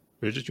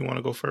 Bridget, you want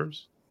to go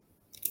first?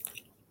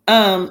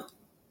 Um,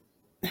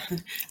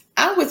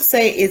 I would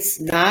say it's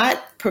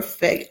not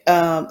perfect,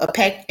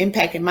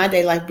 impacting my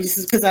day life,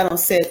 just because I don't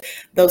set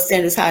those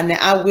standards high. Now,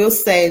 I will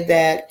say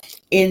that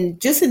in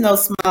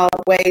those small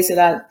ways that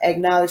I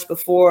acknowledged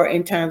before,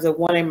 in terms of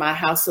wanting my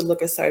house to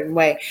look a certain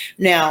way.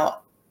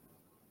 Now,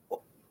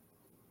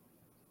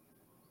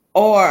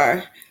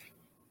 or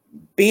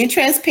being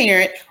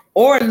transparent,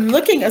 or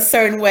looking a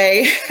certain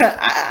way.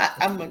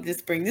 I'm gonna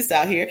just bring this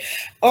out here,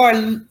 or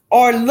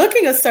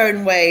looking a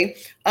certain way,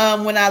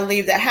 when I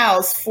leave the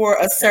house for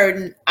a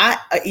certain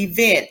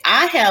event.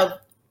 I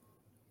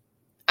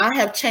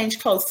have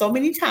changed clothes so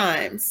many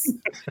times,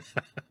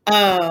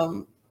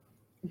 um,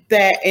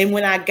 that, and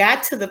when I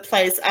got to the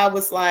place, I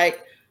was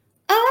like,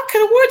 oh, I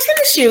could have wore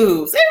tennis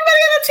shoes. Everybody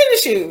got no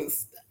tennis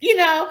shoes.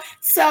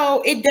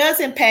 So it does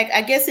impact.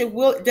 I guess it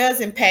does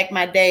impact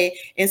my day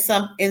in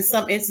some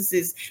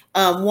instances,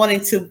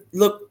 wanting to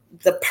look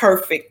the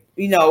perfect,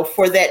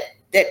 for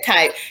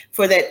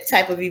that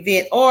type of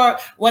event, or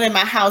wanting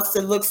my house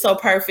to look so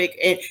perfect,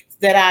 and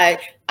that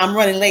I'm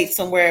running late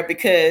somewhere,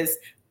 because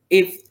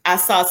if I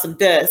saw some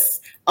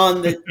dust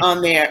on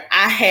there,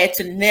 I had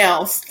to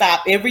now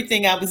stop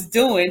everything I was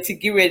doing to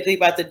get ready to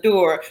leave out the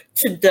door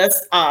to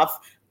dust off,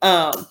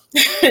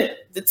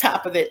 the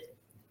top of the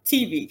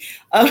TV.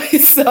 I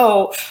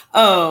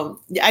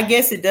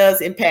guess it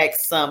does impact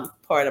some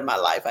part of my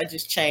life. I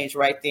just changed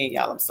right then,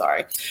 y'all. I'm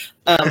sorry.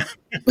 Um,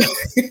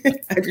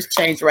 I just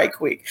changed right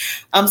quick.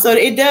 So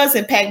it does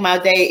impact my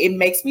day. It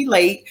makes me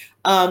late.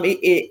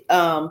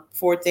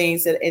 For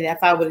things that, and if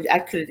I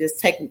could have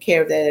just taken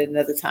care of that at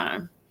another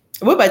time.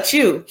 What about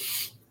you?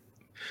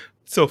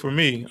 So for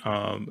me,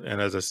 and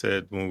as I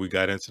said when we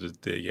got into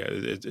yeah,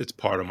 it's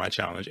part of my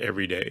challenge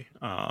every day.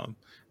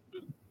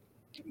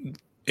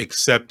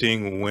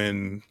 Accepting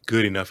when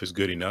good enough is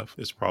good enough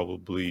is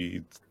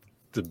probably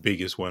the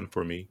biggest one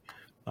for me,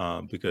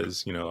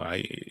 because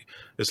I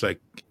it's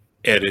like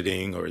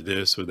editing or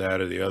this or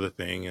that or the other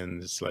thing,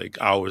 and it's like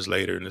hours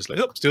later, and it's like,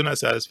 oh, still not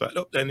satisfied.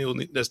 Oh,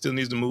 that still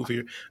needs to move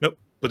here. Nope,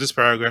 put this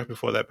paragraph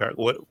before that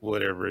paragraph.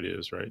 Whatever it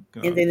is, right?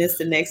 And then it's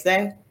the next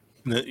day.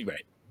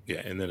 Right.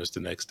 Yeah, and then it's the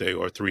next day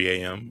or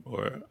 3 a.m.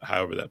 or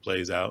however that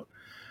plays out.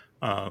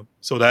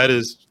 So that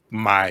is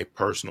my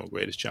personal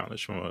greatest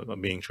challenge from a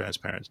being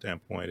transparent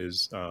standpoint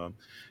is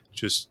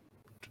just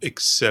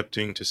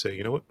accepting to say,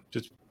 you know what,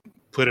 just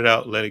put it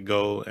out, let it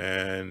go,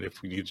 and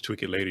if we need to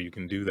tweak it later, you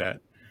can do that.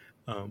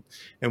 Um,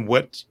 and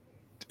what,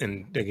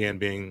 and again,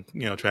 being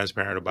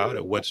transparent about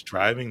it, what's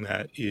driving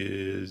that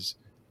is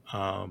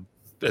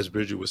as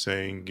Bridget was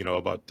saying,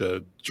 about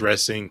the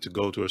dressing to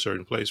go to a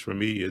certain place. For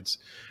me, it's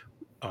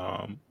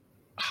um,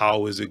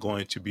 how is it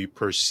going to be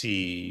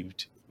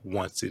perceived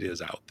once it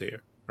is out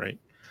there, right?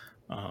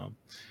 Um,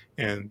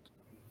 and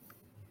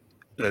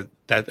that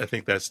I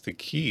think that's the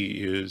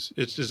key. Is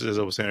it's just as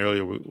I was saying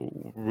earlier,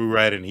 we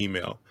write an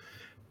email,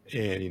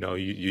 and you're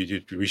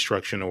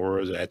restructuring the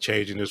words,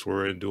 changing this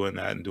word and doing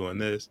that and doing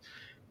this.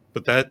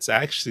 But that's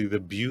actually the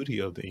beauty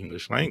of the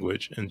English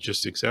language, and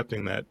just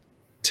accepting that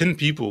 10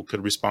 people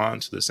could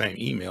respond to the same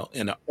email,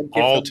 and A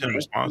all different 10 way.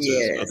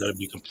 responses are going to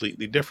be Yes.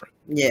 completely different,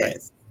 right?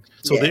 Yes.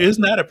 So there Yes. is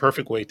not a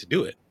perfect way to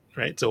do it,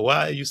 right? So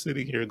why are you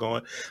sitting here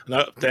going,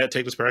 no, Dad,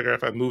 take this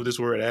paragraph, I move this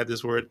word, add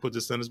this word, put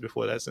this sentence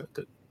before that sentence?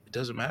 It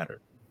doesn't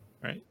matter,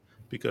 right?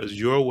 Because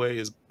your way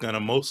is going to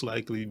most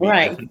likely be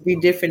Right. different. Be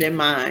different than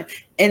mine.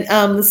 And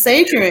the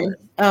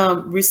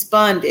Sadrian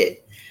responded.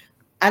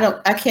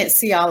 I can't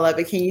see all of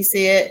it. Can you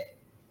see it?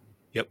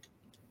 Yep.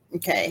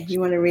 Okay.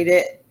 You want to read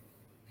it?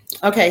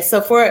 Okay,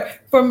 so for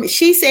me,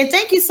 she said,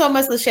 "Thank you so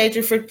much,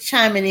 Lashadra, for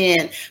chiming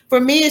in. For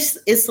me,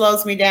 it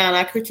slows me down.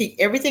 I critique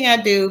everything I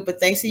do, but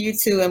thanks to you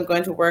too, I'm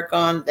going to work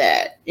on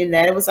that. And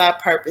that was our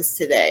purpose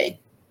today.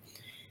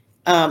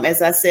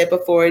 As I said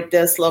before, it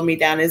does slow me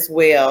down as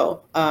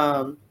well.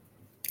 And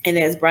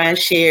as Brian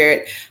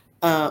shared,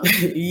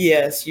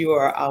 yes, you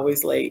are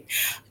always late.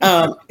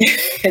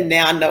 And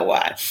now I know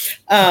why.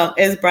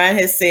 As Brian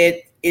has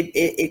said,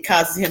 it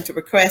causes him to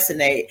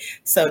procrastinate.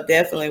 So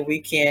definitely we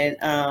can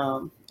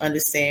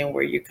understand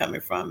where you're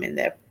coming from in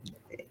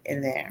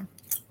there.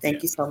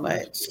 Thank you so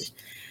much.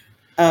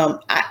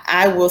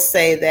 I will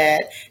say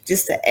that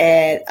just to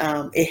add,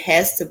 it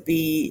has to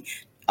be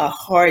a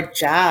hard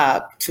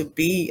job to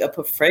be a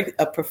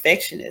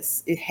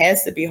perfectionist. It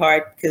has to be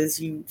hard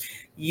because you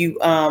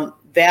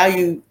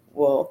value,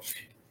 well,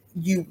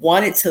 you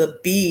want it to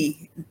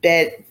be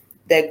that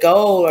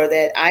goal or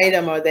that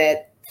item or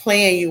that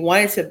plan. You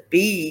want it to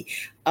be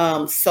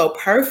so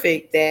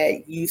perfect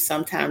that you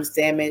sometimes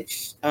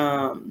damage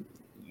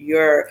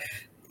your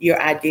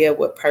idea of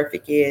what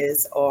perfect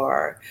is,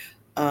 or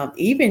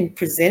even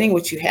presenting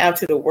what you have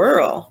to the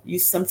world. You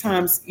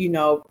sometimes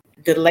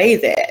delay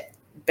that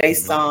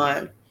based Mhm.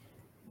 on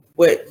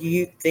what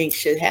you think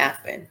should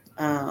happen.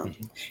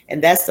 Mhm.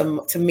 And that's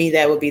to me,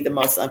 that would be the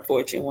most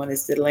unfortunate one,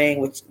 is delaying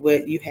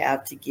what you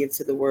have to give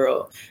to the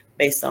world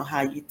based on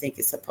how you think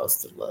it's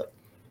supposed to look.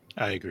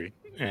 I agree.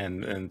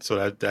 And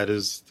so that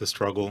is the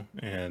struggle,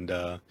 and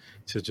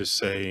to just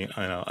say,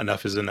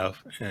 enough is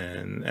enough,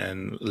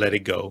 and let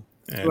it go,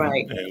 and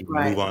Right, and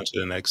move right, on to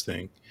the next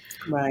thing,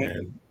 right.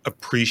 and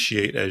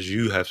appreciate, as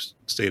you have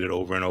stated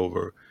over and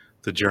over,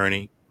 the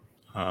journey,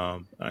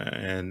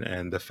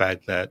 and the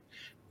fact that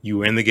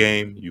you in the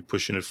game, you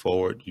pushing it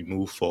forward, you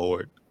move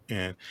forward,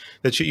 and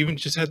that you even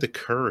just had the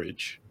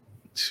courage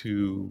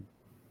to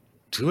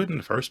do it in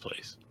the first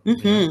place,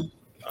 Mm-hmm.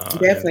 and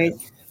Definitely.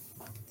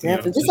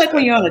 Definitely. Just just like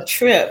when that. you're on a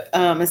trip,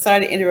 and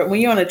sorry to interrupt,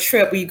 when you're on a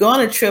trip, when you go on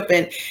a trip,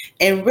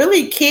 and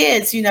really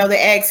kids, they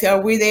ask,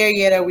 are we there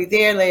yet? Are we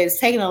there? Like, it's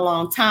taking a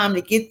long time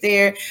to get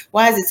there.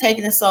 Why is it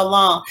taking us so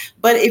long?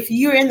 But if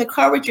you're in the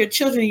car with your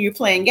children and you're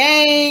playing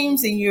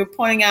games and you're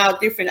pointing out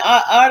different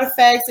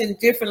artifacts and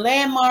different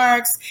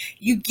landmarks,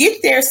 you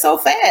get there so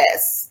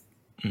fast.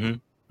 Hmm.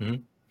 Hmm.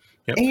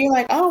 Yep. And you're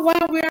like, oh,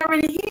 wow, we're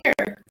already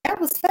here. That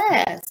was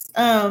fast.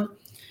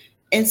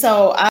 And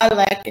so I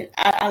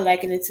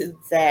liken it to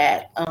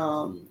that.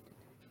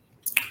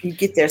 You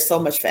get there so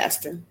much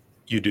faster.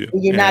 You do.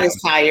 You're not And as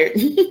tired.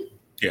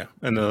 yeah,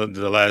 and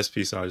the last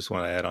piece I just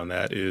want to add on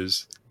that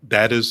is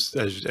as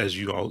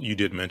you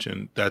did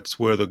mention, that's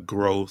where the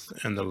growth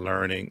and the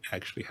learning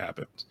actually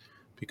happens.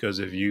 Because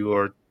if you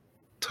are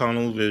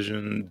tunnel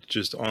vision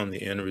just on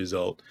the end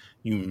result,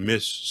 you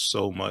miss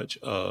so much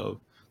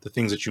of the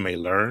things that you may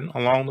learn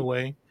along the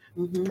way,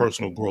 the Hmm.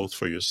 personal growth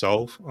for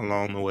yourself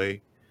along the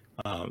way.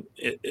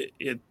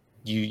 It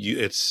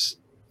it's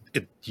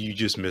you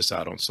just miss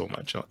out on so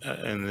much,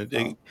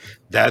 and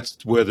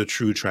that's where the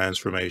true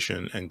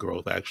transformation and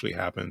growth actually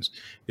happens,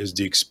 is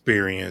the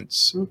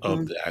experience of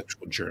Hmm. the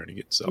actual journey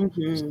itself.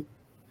 Hmm. Hmm.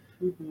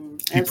 Be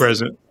Absolutely.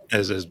 present,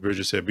 as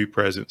Bridget said, be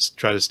present,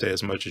 try to stay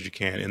as much as you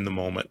can in the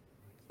moment,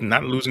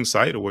 not losing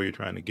sight of where you're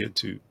trying to get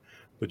to,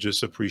 but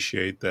just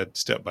appreciate that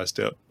step by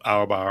step,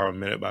 hour by hour,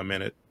 minute by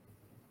minute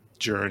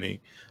journey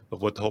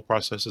of what the whole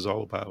process is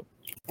all about.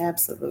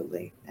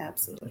 Absolutely.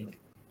 Absolutely.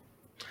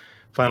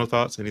 Final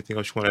thoughts? Anything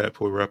else you want to add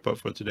before we wrap up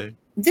for today?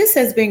 This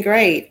has been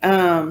great.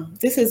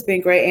 This has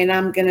been great. And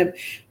I'm gonna,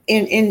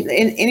 in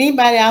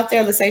anybody out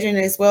there, let's say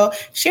as well,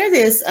 share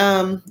this.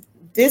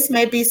 This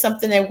may be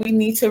something that we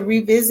need to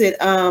revisit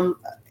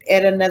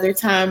at another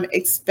time,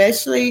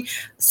 especially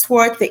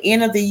toward the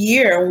end of the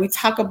year when we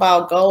talk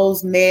about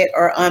goals met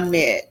or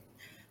unmet.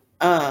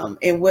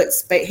 And what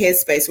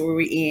headspace were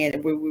we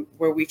in?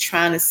 Were we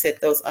trying to set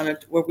those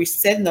were we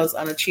setting those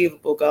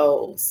unachievable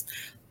goals,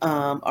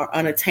 or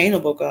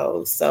unattainable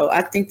goals? So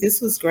I think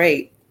this was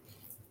great.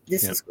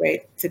 This Yeah, is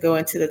great to go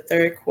into the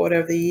third quarter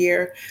of the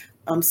year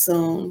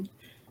soon.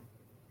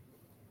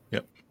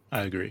 yep,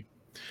 I agree.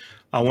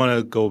 I want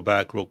to go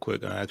back real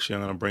quick. Actually,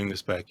 I'm going to bring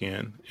this back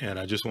in, and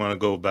I just want to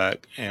go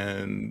back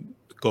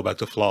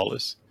to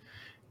flawless.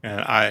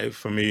 And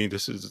for me,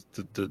 this is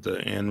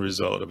the end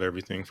result of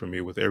everything for me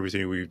with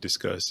everything we've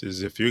discussed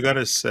is if you're going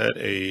to set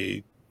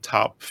a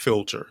top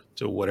filter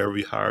to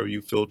however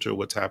you filter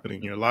what's happening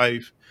in your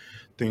life,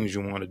 things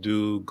you want to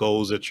do,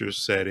 goals that you're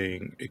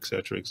setting, et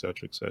cetera, et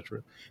cetera, et cetera.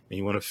 And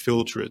you want to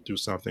filter it through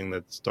something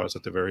that starts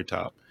at the very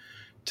top.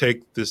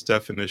 Take this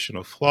definition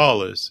of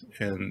flawless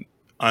and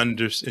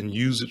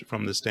use it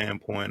from the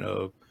standpoint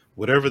of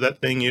whatever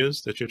that thing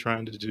is that you're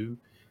trying to do.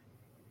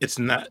 It's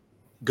not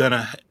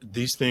gonna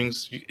these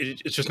things.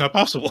 It's just not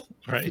possible,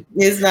 right?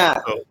 It's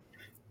not. So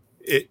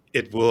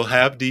it will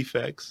have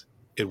defects.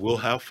 It will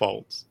have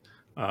faults.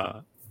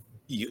 Will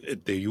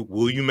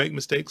you make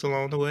mistakes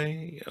along the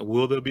way?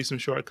 Will there be some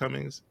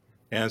shortcomings?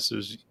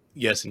 Answers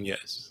yes and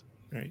yes,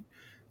 right?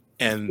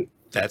 And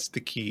that's the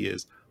key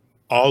is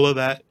all of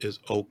that is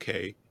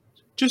okay.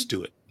 Just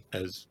do it,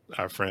 as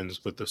our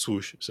friends with the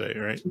swoosh say,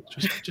 right?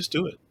 Just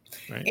do it.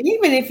 Right. And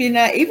even if you're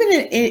not,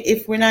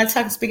 if we're not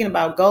speaking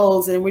about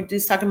goals and we're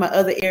just talking about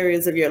other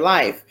areas of your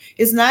life,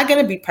 it's not going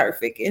to be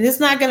perfect and it's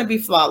not going to be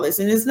flawless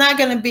and it's not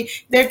going to be,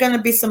 there are going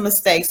to be some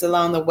mistakes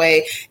along the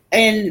way.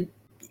 And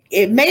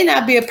it may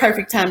not be a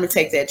perfect time to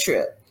take that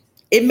trip.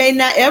 It may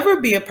not ever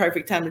be a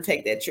perfect time to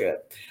take that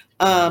trip.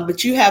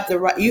 But you have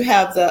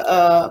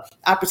the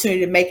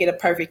opportunity to make it a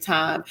perfect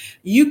time.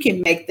 You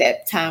can make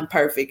that time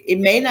perfect. It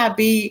may not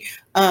be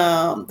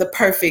the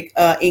perfect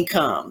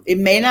income. It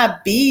may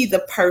not be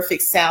the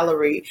perfect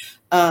salary,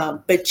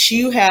 but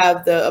you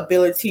have the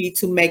ability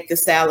to make the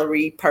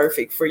salary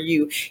perfect for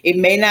you. It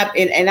may not,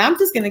 and I'm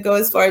just going to go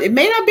as far as it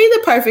may not be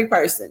the perfect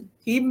person.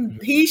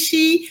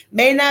 She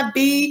may not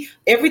be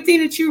everything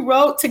that you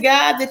wrote to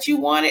God that you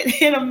wanted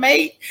in a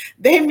mate.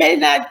 They may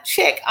not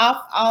check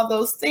off all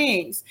those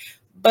things,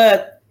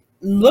 but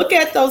look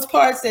at those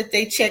parts that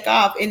they check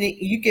off and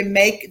you can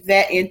make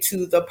that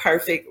into the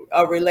perfect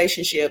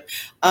relationship.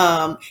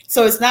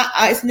 So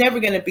it's never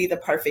going to be the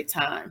perfect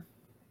time.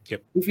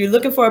 Yep. If you're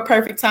looking for a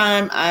perfect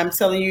time, I'm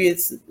telling you,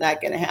 it's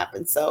not going to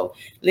happen. So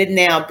let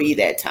now be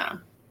that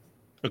time.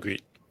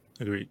 Agreed.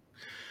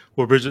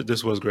 Well, Bridget,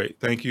 this was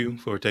great. Thank you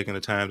for taking the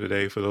time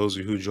today. For those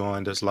of you who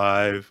joined us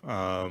live,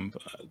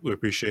 we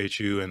appreciate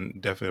you and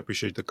definitely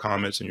appreciate the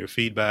comments and your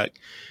feedback.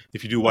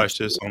 If you do watch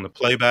this on the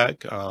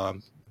playback,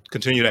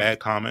 continue to add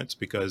comments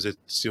because it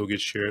still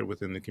gets shared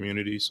within the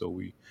community. So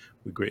we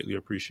greatly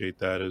appreciate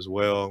that as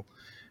well.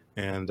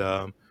 And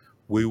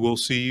we will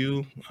see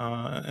you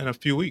in a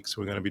few weeks.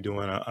 We're going to be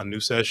doing a new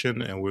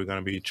session and we're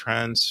going to be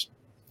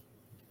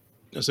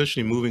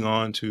essentially moving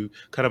on to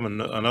kind of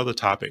another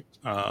topic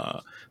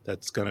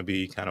that's going to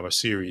be kind of a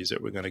series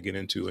that we're going to get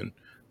into, and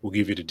we'll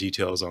give you the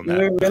details on that.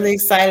 We're really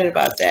excited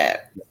about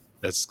that.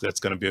 That's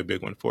going to be a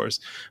big one for us.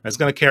 And it's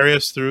going to carry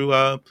us through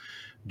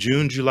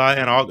June, July,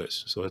 and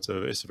August. So it's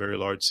a very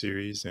large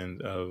series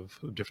and of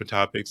different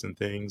topics and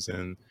things,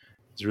 and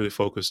it's really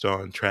focused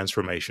on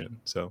transformation.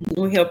 So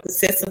we help to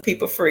set some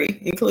people free,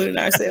 including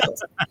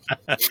ourselves.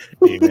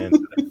 Amen.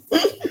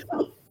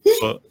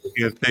 Well,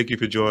 again, thank you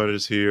for joining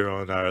us here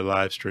on our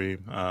live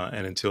stream.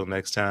 And until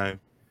next time,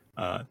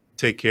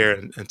 take care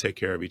and take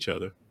care of each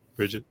other.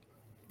 Bridget?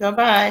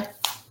 Bye-bye.